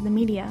acknowledged by the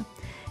media,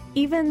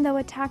 even though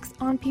attacks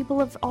on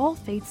people of all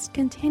faiths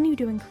continue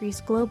to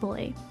increase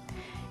globally.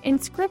 In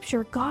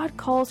Scripture, God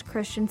calls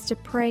Christians to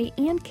pray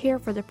and care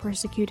for the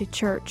persecuted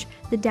church,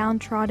 the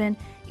downtrodden,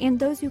 and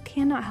those who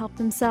cannot help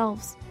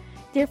themselves.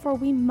 Therefore,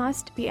 we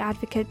must be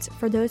advocates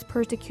for those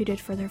persecuted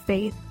for their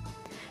faith.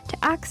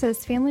 To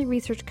access Family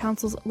Research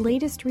Council's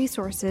latest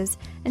resources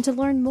and to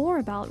learn more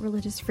about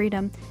religious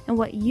freedom and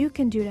what you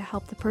can do to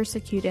help the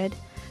persecuted,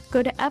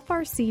 go to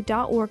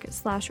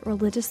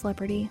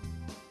frc.org/religiousliberty.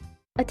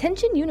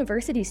 Attention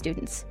university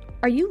students.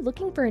 Are you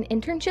looking for an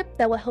internship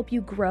that will help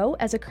you grow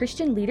as a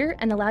Christian leader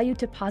and allow you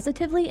to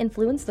positively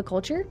influence the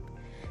culture?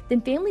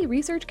 Then Family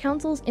Research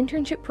Council's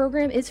internship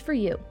program is for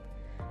you.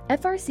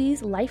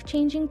 FRC's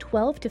life-changing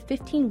 12 to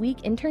 15-week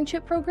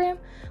internship program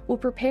will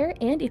prepare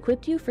and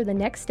equip you for the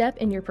next step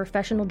in your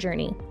professional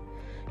journey.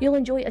 You'll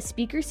enjoy a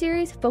speaker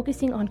series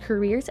focusing on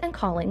careers and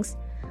callings,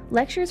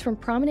 lectures from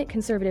prominent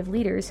conservative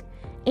leaders,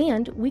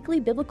 and weekly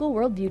biblical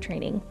worldview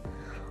training.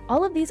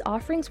 All of these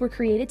offerings were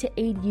created to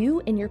aid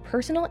you in your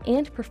personal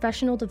and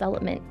professional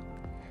development.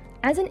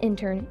 As an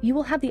intern, you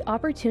will have the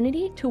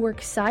opportunity to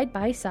work side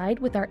by side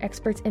with our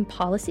experts in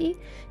policy,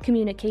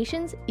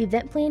 communications,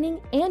 event planning,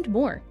 and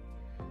more.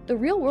 The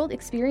real-world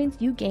experience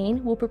you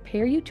gain will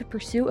prepare you to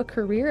pursue a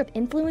career of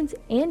influence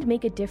and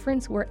make a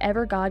difference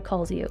wherever God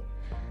calls you.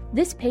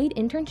 This paid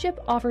internship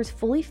offers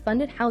fully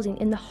funded housing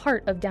in the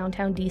heart of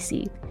downtown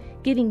DC,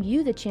 giving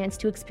you the chance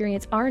to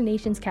experience our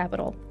nation's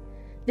capital.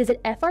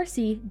 Visit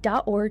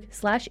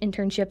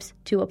frc.org/internships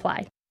to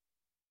apply.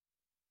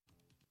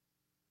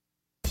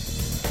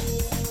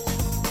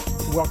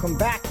 Welcome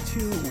back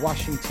to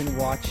Washington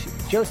Watch.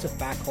 Joseph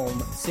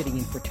Backholm sitting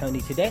in for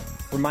Tony today.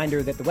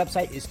 Reminder that the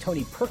website is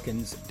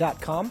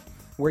tonyperkins.com,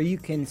 where you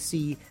can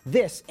see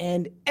this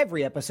and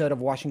every episode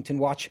of Washington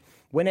Watch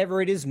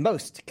whenever it is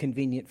most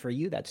convenient for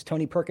you. That's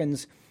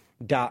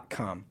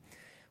tonyperkins.com.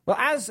 Well,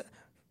 as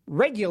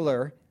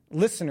regular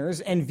listeners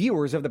and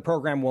viewers of the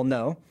program will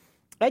know,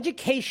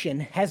 education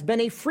has been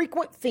a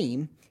frequent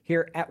theme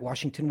here at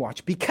Washington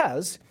Watch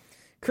because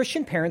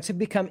Christian parents have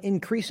become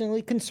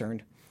increasingly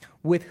concerned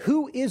with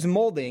who is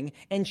molding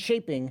and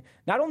shaping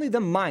not only the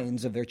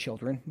minds of their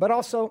children, but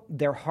also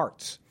their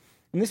hearts.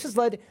 And this has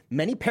led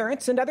many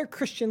parents and other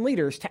Christian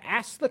leaders to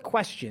ask the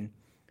question,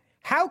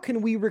 how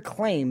can we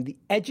reclaim the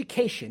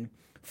education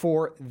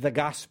for the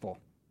gospel?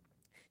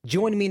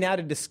 Joining me now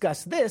to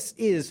discuss this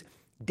is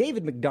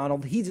David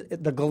McDonald. He's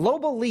the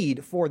global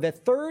lead for the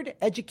Third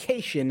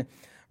Education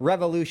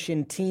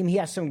Revolution team. He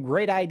has some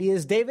great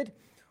ideas. David,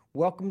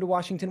 welcome to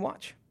Washington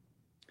Watch.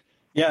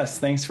 Yes,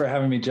 thanks for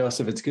having me,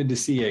 Joseph. It's good to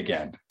see you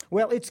again.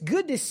 Well, it's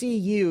good to see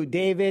you,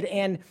 David.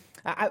 And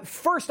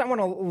first, I want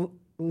to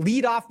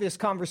lead off this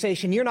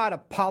conversation. You're not a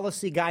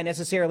policy guy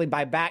necessarily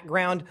by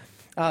background.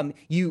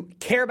 You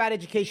care about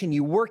education,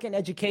 you work in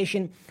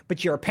education,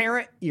 but you're a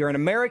parent, you're an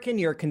American,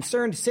 you're a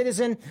concerned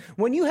citizen.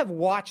 When you have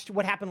watched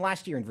what happened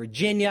last year in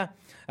Virginia,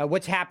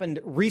 what's happened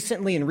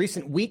recently in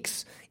recent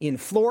weeks in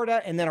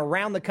Florida and then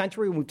around the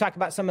country, we've talked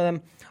about some of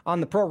them on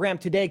the program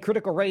today,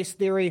 critical race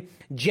theory,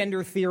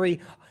 gender theory,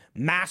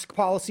 mask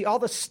policy, all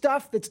the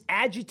stuff that's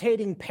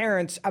agitating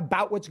parents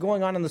about what's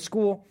going on in the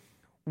school.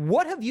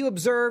 What have you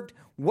observed?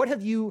 What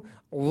have you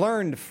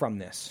learned from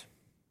this?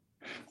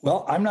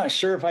 Well, I'm not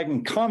sure if I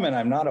can comment.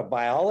 I'm not a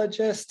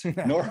biologist,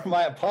 nor am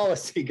I a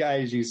policy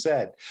guy, as you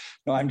said.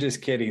 No, I'm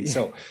just kidding.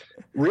 So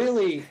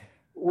really,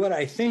 what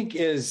I think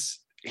is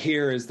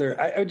here is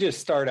I would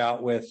just start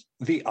out with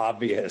the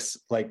obvious,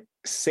 like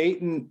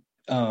Satan.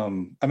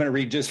 I'm going to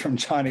read just from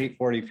John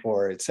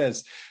 8:44. It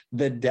says,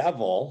 the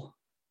devil,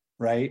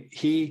 right?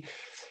 He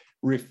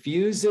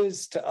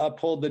refuses to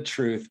uphold the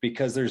truth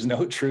because there's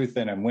no truth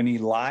in him. When he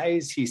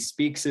lies, he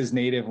speaks his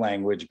native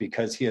language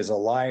because he is a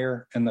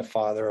liar and the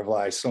father of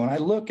lies. So when I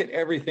look at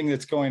everything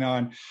that's going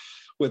on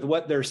with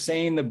what they're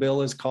saying the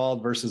bill is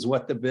called versus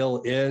what the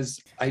bill is,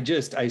 I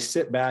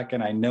sit back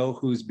and I know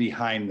who's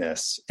behind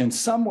this. In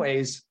some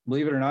ways,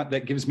 believe it or not,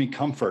 that gives me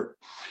comfort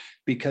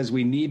because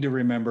we need to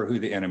remember who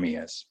the enemy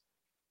is.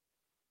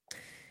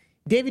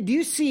 David, do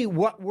you see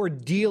what we're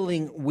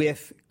dealing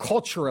with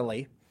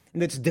culturally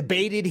that's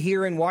debated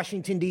here in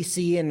Washington,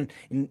 D.C. and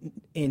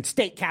in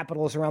state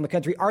capitals around the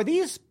country? Are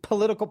these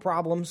political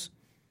problems?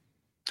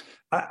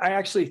 I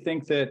actually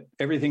think that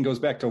everything goes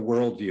back to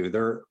worldview.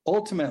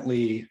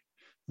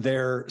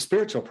 They're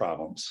spiritual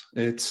problems.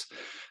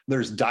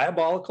 There's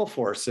diabolical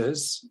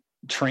forces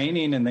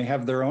training, and they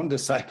have their own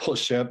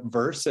discipleship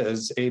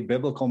versus a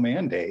biblical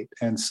mandate.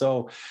 And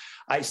so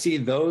I see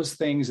those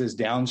things as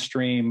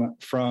downstream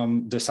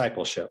from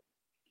discipleship.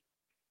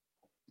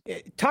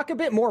 Talk a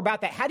bit more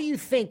about that. How do you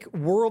think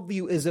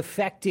worldview is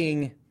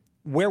affecting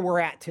where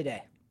we're at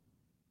today?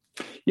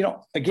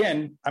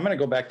 Again, I'm going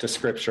to go back to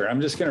scripture.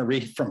 I'm just going to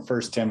read from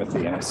 1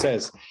 Timothy, and it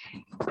says,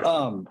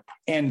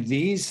 and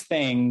these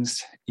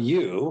things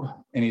you,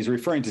 and he's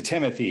referring to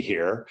Timothy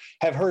here,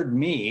 have heard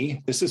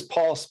me, this is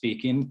Paul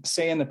speaking,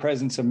 say in the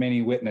presence of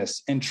many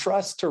witnesses, and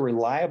trust to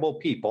reliable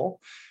people.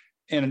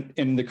 And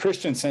in the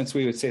Christian sense,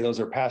 we would say those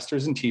are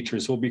pastors and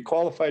teachers who will be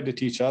qualified to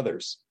teach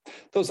others.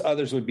 Those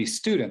others would be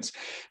students.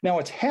 Now,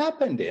 what's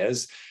happened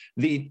is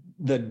the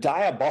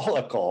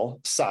diabolical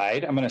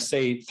side, I'm going to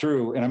say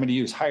through, and I'm going to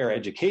use higher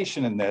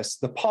education in this,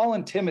 the Paul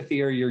and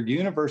Timothy are your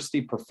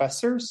university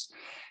professors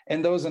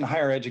and those in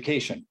higher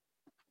education.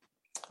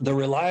 The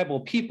reliable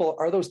people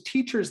are those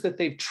teachers that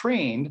they've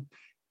trained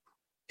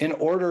in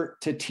order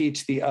to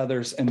teach the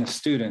others and the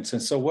students.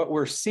 And so what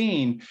we're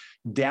seeing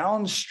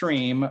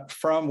downstream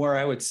from where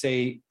I would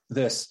say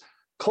this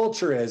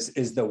culture is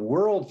the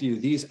worldview.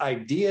 These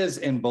ideas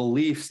and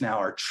beliefs now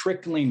are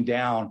trickling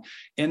down,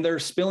 and they're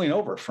spilling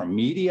over from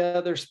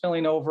media. They're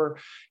spilling over.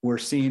 We're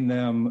seeing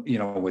them,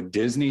 with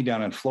Disney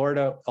down in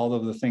Florida, all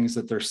of the things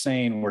that they're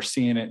saying. We're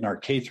seeing it in our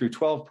K through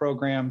 12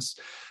 programs.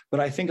 But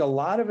I think a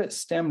lot of it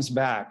stems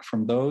back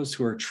from those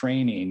who are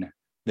training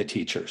the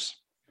teachers.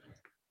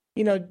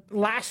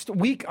 Last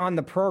week on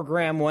the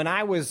program, when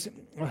I was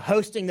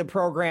hosting the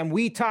program,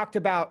 we talked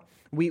about,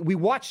 we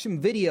watched some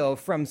video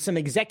from some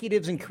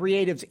executives and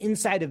creatives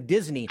inside of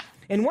Disney.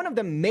 And one of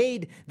them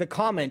made the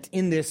comment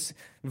in this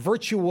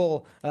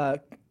virtual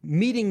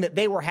meeting that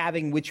they were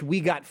having, which we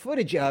got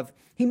footage of.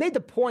 He made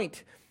the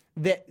point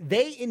that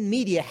they in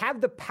media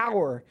have the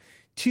power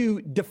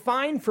to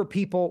define for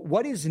people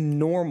what is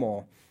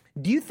normal.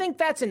 Do you think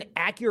that's an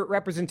accurate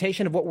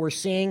representation of what we're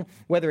seeing?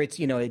 Whether it's,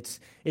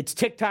 it's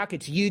TikTok,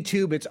 it's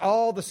YouTube, it's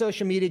all the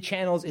social media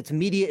channels, it's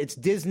media, it's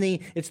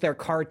Disney, it's their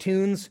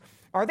cartoons.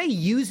 Are they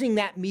using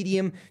that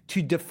medium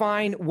to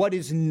define what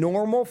is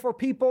normal for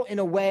people in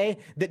a way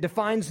that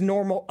defines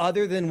normal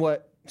other than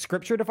what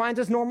Scripture defines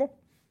as normal?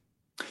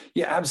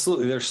 Yeah,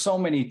 absolutely. There's so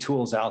many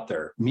tools out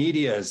there.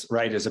 Media is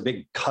a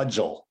big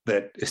cudgel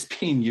that is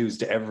being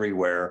used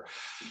everywhere.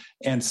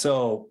 And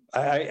so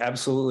I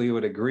absolutely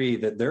would agree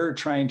that they're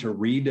trying to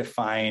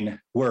redefine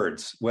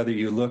words, whether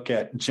you look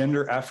at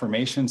gender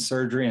affirmation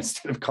surgery,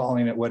 instead of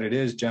calling it what it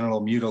is,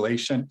 genital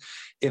mutilation.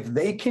 If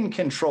they can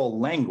control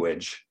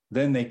language,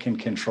 then they can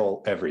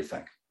control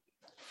everything.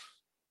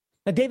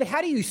 Now, David,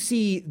 how do you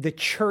see the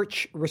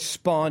church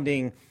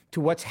responding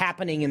to what's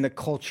happening in the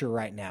culture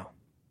right now?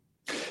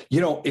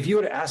 If you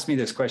would have asked me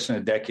this question a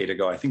decade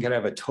ago, I think I'd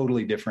have a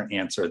totally different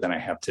answer than I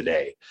have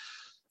today.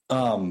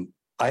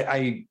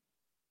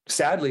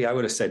 Sadly, I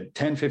would have said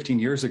 10, 15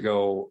 years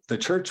ago, the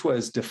church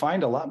was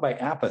defined a lot by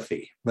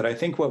apathy. But I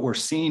think what we're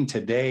seeing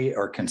today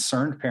are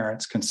concerned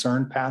parents,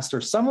 concerned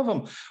pastors. Some of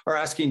them are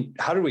asking,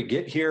 how did we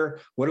get here?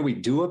 What do we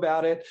do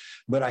about it?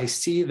 But I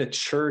see the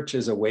church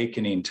is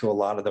awakening to a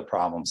lot of the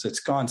problems. It's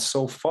gone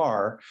so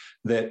far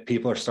that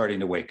people are starting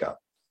to wake up.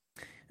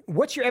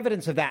 What's your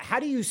evidence of that? How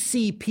do you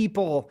see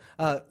people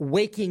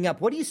waking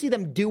up? What do you see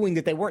them doing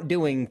that they weren't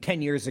doing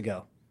 10 years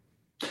ago?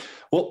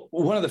 Well,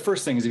 one of the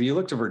first things, if you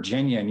look to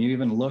Virginia and you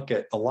even look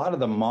at a lot of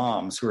the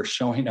moms who are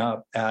showing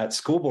up at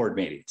school board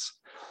meetings.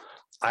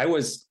 I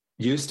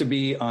used to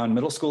be on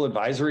middle school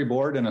advisory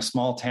board in a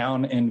small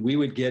town, and we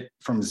would get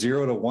from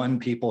 0 to 1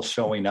 people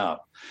showing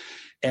up.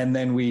 And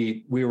then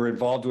we were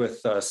involved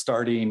with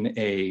starting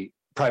a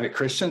private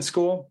Christian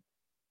school,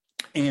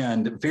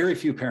 and very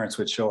few parents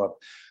would show up.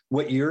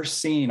 What you're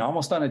seeing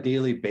almost on a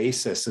daily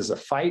basis is a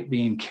fight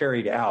being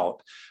carried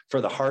out for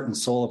the heart and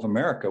soul of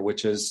America,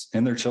 which is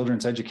in their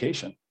children's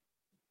education.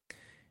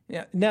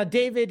 Yeah. Now,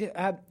 David,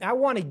 I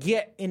want to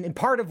get, and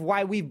part of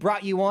why we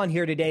brought you on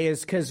here today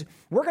is because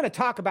we're going to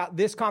talk about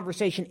this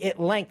conversation at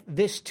length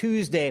this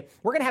Tuesday.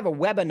 We're going to have a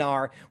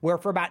webinar where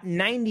for about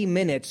 90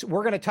 minutes,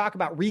 we're going to talk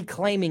about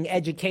reclaiming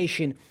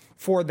education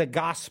for the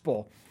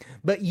gospel.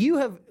 But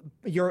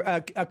you're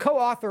a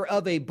co-author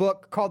of a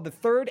book called The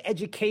Third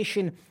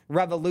Education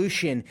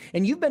Revolution,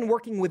 and you've been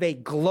working with a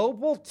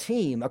global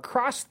team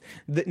across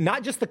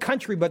not just the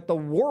country, but the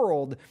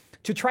world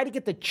to try to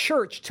get the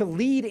church to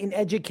lead in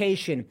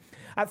education.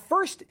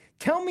 First,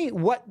 tell me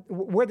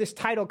where this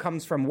title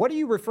comes from. What are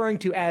you referring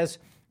to as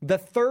the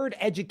third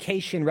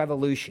education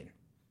revolution?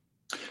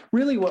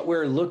 Really what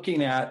we're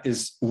looking at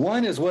is,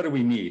 one is, what do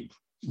we need?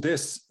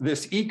 This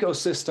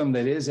ecosystem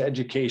that is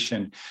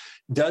education,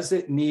 does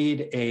it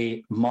need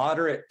a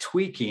moderate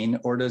tweaking,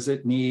 or does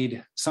it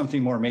need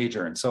something more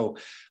major? And so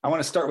I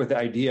want to start with the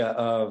idea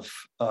of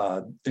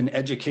an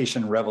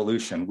education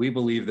revolution. We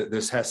believe that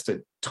this has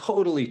to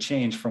totally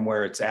change from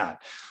where it's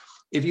at.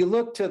 If you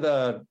look to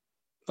the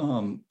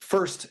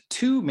first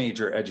two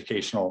major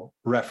educational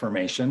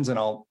reformations, and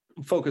I'll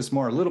focus a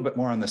little bit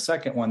more on the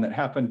second one that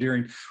happened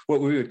during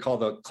what we would call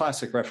the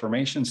Classic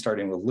Reformation,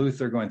 starting with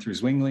Luther, going through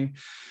Zwingli,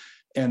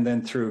 and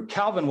then through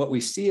Calvin. What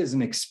we see is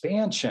an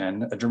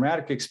expansion, a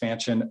dramatic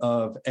expansion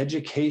of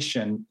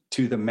education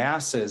to the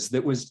masses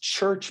that was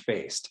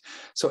church-based.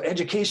 So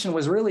education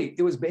was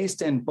it was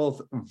based in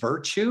both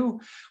virtue,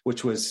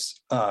 which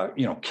was,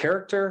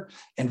 character,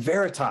 and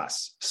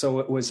veritas. So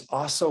it was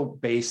also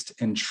based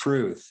in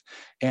truth.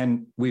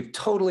 And we've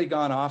totally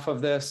gone off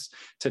of this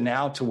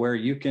to where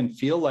you can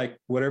feel like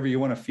whatever you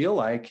want to feel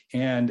like.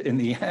 And in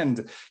the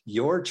end,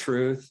 your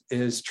truth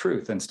is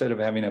truth instead of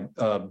having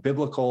a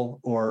biblical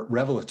or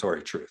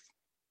revelatory truth.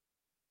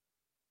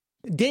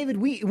 David,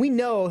 we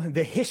know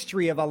the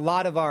history of a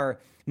lot of our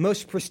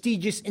most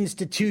prestigious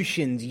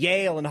institutions,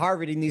 Yale and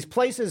Harvard, and these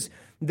places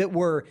that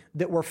were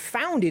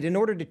founded in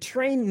order to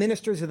train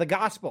ministers of the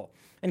gospel.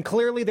 And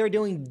clearly they're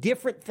doing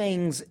different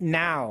things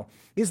now.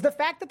 Is the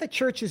fact that the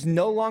church is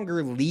no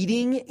longer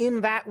leading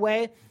in that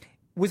way,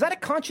 was that a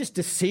conscious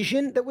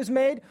decision that was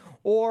made,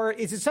 or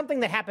is it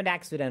something that happened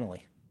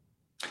accidentally?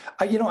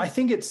 I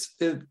think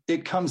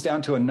it comes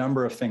down to a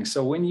number of things.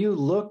 So when you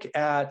look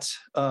at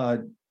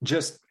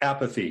just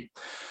apathy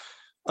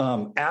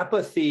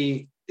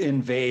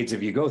invades.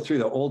 If you go through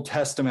the Old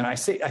Testament, I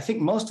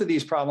think most of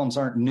these problems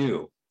aren't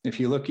new. If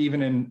you look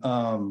even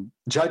in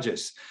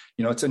Judges,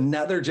 it's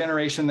another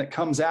generation that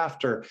comes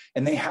after,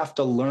 and they have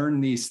to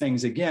learn these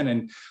things again.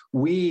 And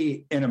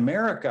we in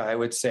America, I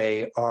would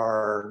say,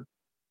 are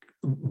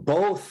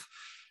both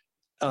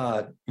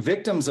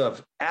victims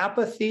of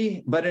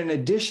apathy. But in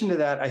addition to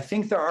that, I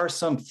think there are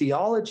some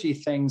theology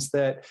things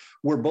that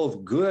were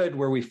both good,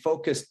 where we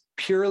focused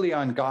purely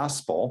on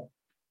gospel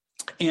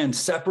and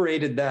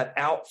separated that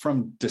out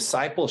from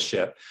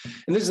discipleship.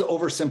 And this is an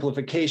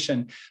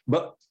oversimplification,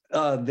 but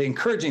the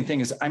encouraging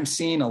thing is I'm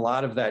seeing a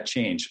lot of that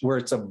change, where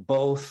it's a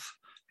both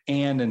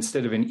and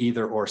instead of an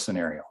either or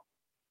scenario.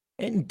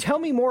 And tell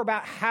me more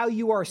about how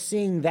you are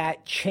seeing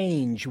that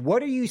change.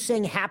 What are you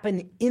seeing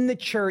happen in the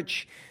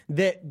church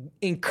that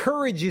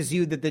encourages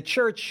you that the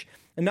church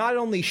not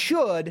only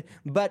should,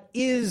 but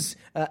is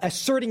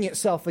asserting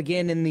itself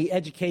again in the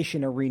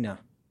education arena?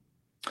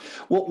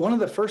 Well, one of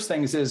the first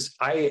things is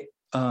I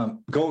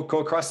go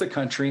across the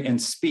country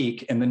and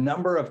speak, and the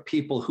number of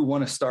people who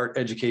want to start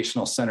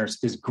educational centers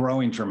is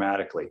growing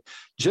dramatically.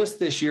 Just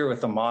this year,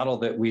 with the model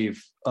that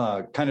we've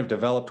kind of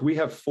developed, we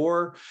have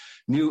 4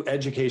 new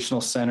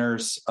educational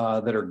centers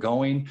that are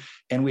going,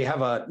 and we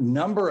have a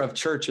number of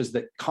churches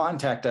that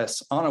contact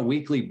us on a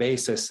weekly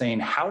basis saying,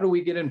 how do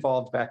we get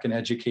involved back in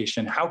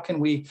education? How can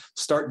we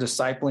start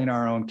discipling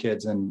our own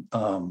kids? And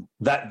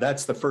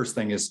that's the first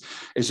thing is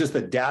just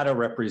the data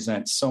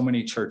represents so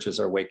many churches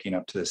are waking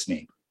up to this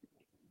need.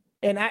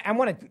 And I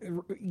want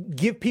to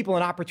give people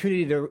an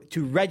opportunity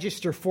to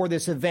register for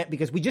this event,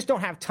 because we just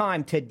don't have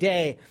time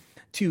today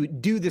to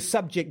do the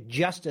subject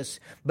justice.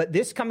 But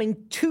this coming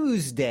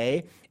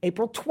Tuesday,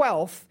 April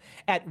 12th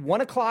at 1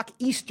 o'clock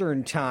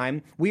Eastern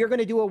time, we are going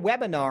to do a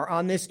webinar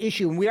on this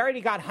issue. And we already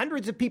got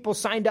hundreds of people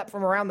signed up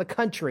from around the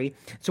country.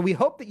 So we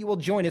hope that you will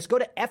join us. Go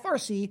to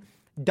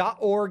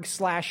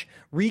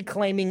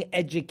frc.org/reclaiming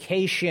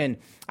education.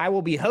 I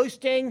will be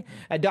hosting.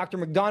 Dr.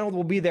 McDonald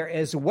will be there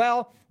as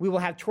well. We will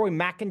have Troy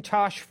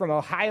McIntosh from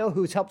Ohio,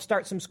 who's helped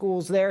start some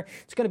schools there.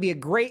 It's going to be a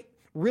great,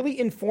 really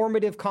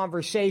informative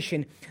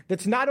conversation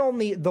that's not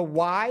only the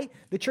why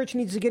the church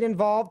needs to get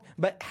involved,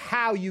 but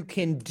how you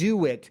can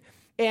do it.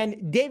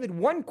 And David,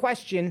 one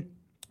question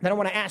that I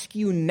want to ask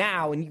you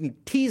now, and you can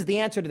tease the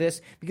answer to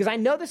this, because I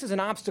know this is an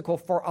obstacle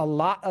for a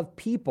lot of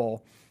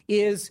people,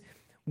 is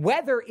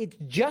whether it's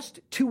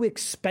just too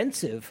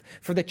expensive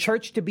for the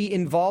church to be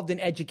involved in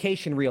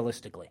education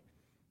realistically.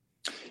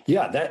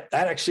 Yeah, that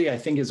actually, I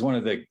think, is one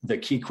of the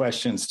key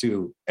questions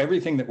to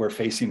everything that we're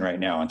facing right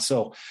now. And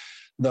so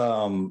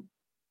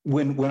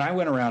when I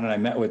went around and I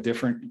met with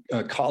different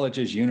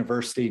colleges,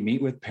 university, meet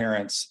with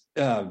parents,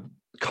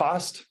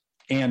 cost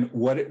and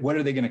what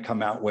are they going to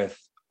come out with?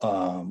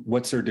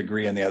 What's their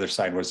degree on the other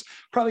side was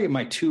probably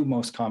my 2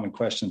 most common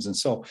questions. And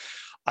so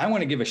I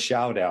want to give a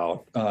shout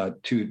out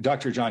to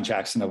Dr. John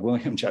Jackson of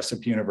William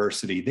Jessup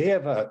University. They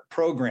have a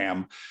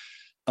program,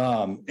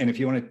 and if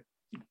you want to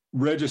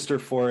register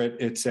for it.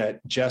 It's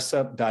at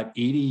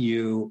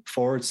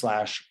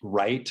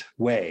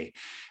jessup.edu/rightway.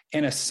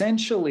 And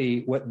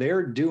essentially what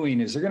they're doing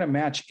is they're going to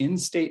match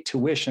in-state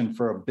tuition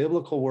for a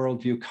biblical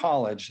worldview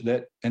college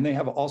and they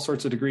have all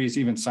sorts of degrees,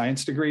 even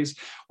science degrees.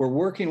 We're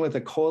working with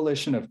a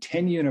coalition of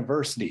 10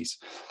 universities.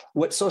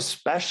 What's so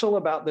special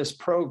about this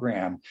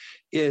program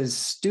is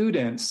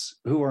students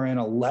who are in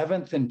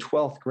 11th and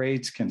 12th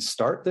grades can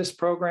start this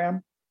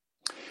program.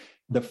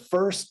 The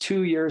first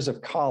 2 years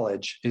of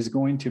college is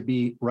going to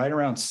be right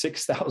around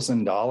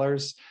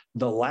 $6,000.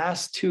 The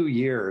last 2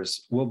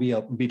 years will be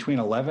between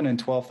 $11,000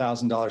 and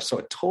 $12,000. So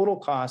a total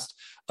cost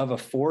of a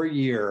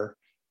 4-year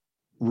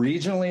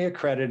regionally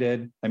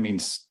accredited, that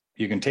means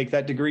you can take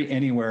that degree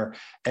anywhere,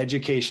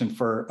 education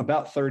for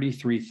about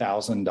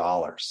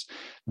 $33,000.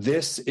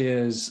 This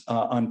is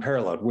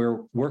unparalleled. We're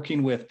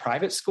working with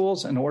private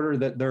schools in order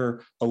that their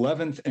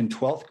 11th and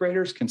 12th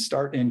graders can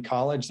start in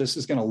college. This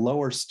is going to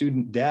lower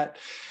student debt.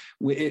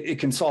 It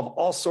can solve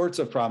all sorts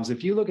of problems.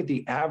 If you look at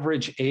the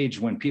average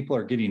age when people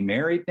are getting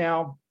married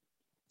now,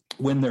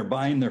 when they're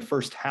buying their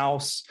first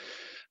house,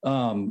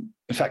 in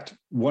fact,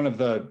 one of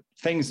the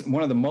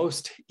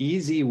most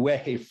easy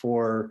way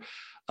to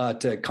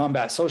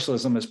combat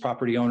socialism is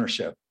property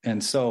ownership.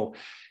 And so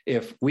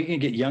if we can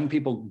get young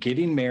people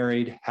getting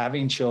married,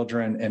 having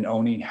children, and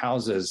owning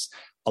houses,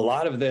 a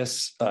lot of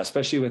this,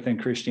 especially within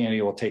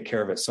Christianity, will take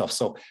care of itself.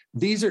 So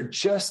these are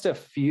just a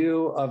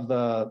few of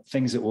the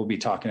things that we'll be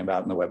talking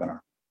about in the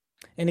webinar.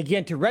 And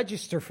again, to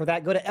register for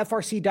that, go to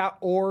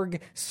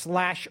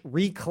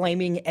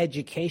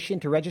frc.org/reclaiming-education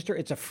to register.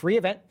 It's a free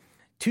event,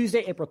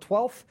 Tuesday, April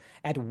 12th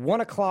at 1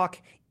 o'clock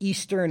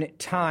Eastern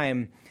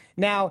time.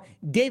 Now,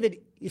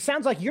 David, it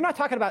sounds like you're not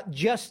talking about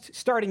just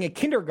starting a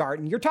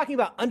kindergarten. You're talking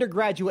about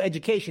undergraduate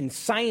education,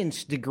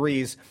 science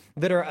degrees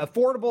that are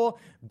affordable,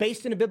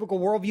 based in a biblical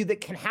worldview,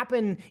 that can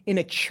happen in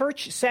a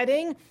church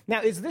setting.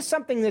 Now, is this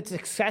something that's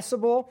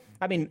accessible?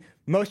 I mean,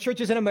 most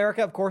churches in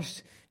America, of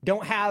course,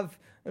 don't have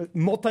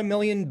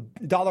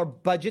multi-million-dollar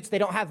budgets. They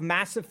don't have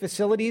massive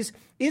facilities.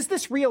 Is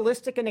this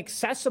realistic and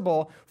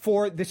accessible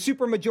for the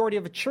supermajority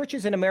of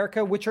churches in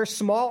America, which are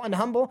small and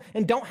humble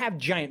and don't have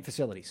giant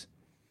facilities?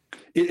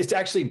 It's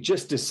actually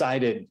just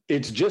decided.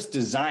 It's just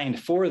designed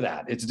for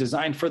that. It's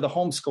designed for the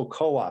homeschool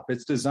co-op.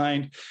 It's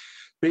designed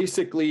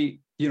basically,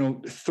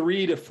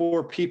 3 to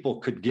 4 people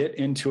could get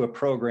into a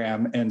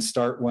program and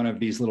start one of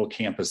these little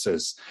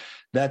campuses.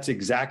 That's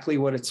exactly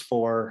what it's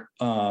for.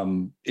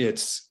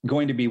 It's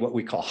going to be what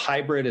we call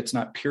hybrid. It's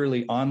not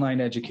purely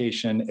online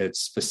education.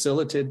 It's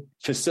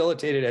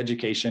facilitated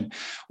education.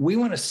 We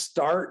want to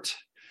start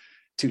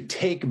to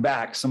take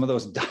back some of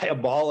those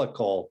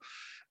diabolical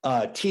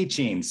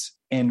teachings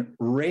and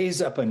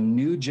raise up a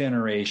new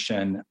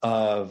generation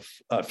of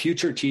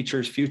future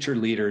teachers, future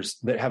leaders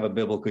that have a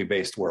biblically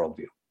based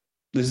worldview.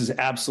 This is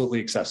absolutely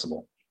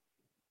accessible.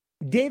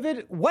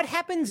 David, what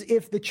happens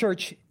if the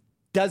church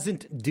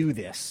doesn't do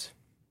this?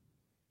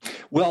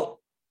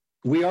 Well,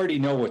 we already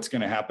know what's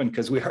going to happen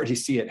because we already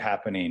see it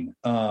happening.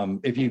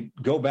 If you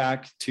go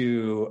back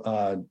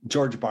to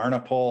George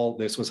Barnapoll,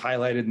 this was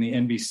highlighted in the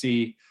in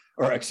the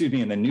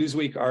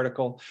Newsweek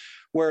article,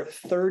 where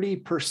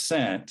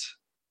 30%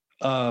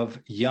 of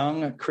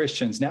young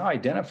Christians now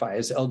identify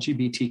as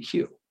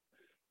LGBTQ.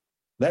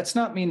 That's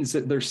not means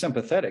that they're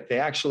sympathetic. They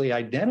actually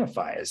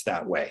identify as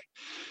that way.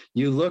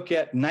 You look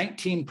at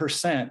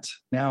 19%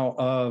 now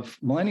of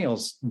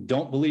millennials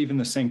don't believe in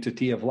the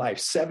sanctity of life.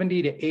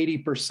 70 to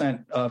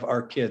 80% of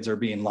our kids are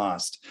being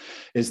lost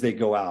as they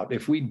go out.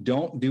 If we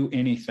don't do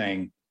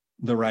anything,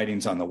 the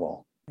writing's on the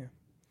wall. Yeah.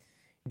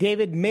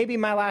 David, maybe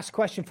my last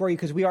question for you,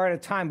 because we are out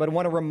of time, but I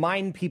want to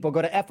remind people,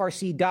 go to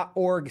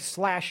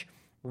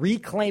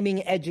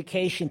frc.org/reclaiming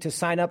education to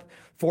sign up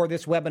for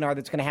this webinar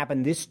that's going to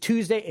happen this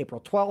Tuesday, April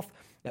 12th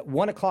at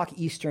 1 o'clock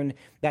Eastern.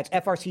 That's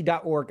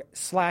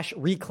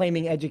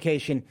frc.org/reclaiming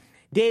education.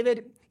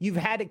 David, you've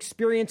had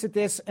experience at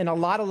this in a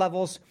lot of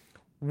levels.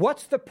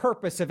 What's the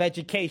purpose of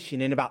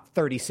education in about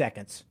 30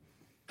 seconds?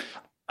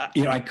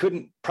 I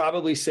couldn't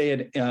probably say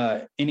it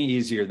any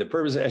easier. The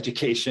purpose of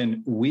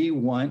education, we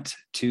want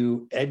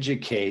to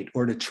educate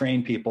or to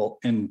train people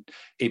in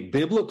a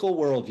biblical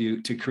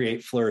worldview to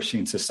create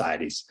flourishing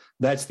societies.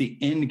 That's the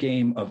end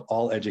game of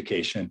all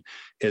education,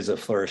 is a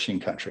flourishing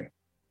country.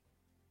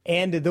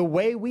 And the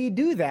way we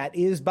do that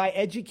is by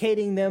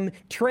educating them,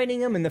 training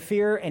them in the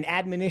fear and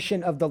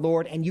admonition of the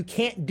Lord. And you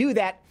can't do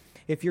that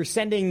if you're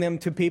sending them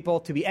to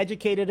people to be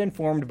educated and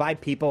informed by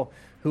people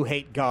who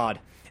hate God.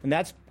 And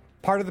that's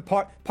part of the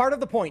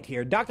point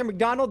here. Dr.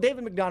 McDonald,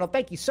 David McDonald,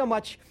 thank you so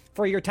much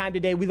for your time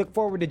today. We look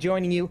forward to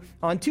joining you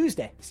on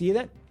Tuesday. See you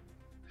then.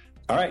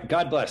 All right.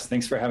 God bless.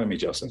 Thanks for having me,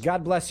 Joseph.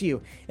 God bless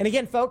you. And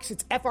again, folks,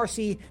 it's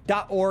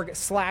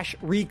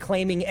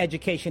frc.org/reclaiming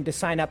education to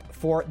sign up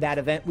for that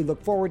event. We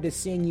look forward to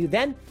seeing you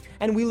then,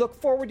 and we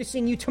look forward to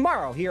seeing you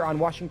tomorrow here on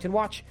Washington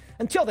Watch.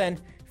 Until then,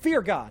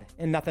 fear God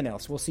and nothing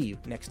else. We'll see you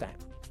next time.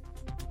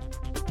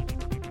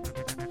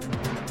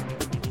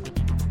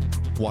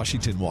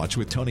 Washington Watch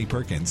with Tony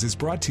Perkins is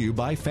brought to you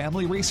by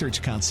Family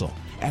Research Council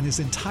and is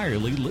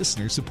entirely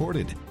listener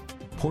supported.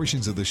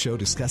 Portions of the show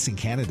discussing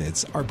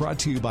candidates are brought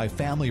to you by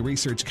Family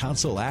Research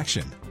Council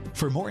Action.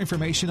 For more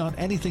information on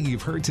anything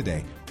you've heard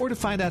today, or to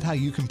find out how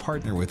you can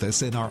partner with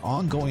us in our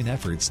ongoing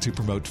efforts to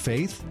promote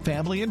faith,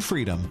 family, and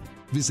freedom,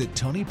 visit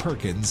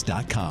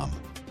TonyPerkins.com.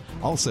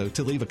 Also,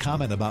 to leave a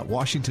comment about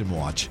Washington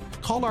Watch,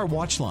 call our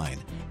watch line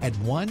at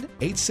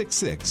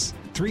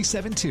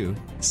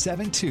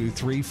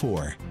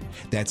 1-866-372-7234.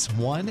 That's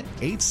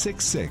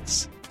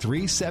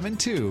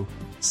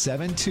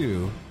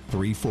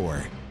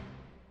 1-866-372-7234.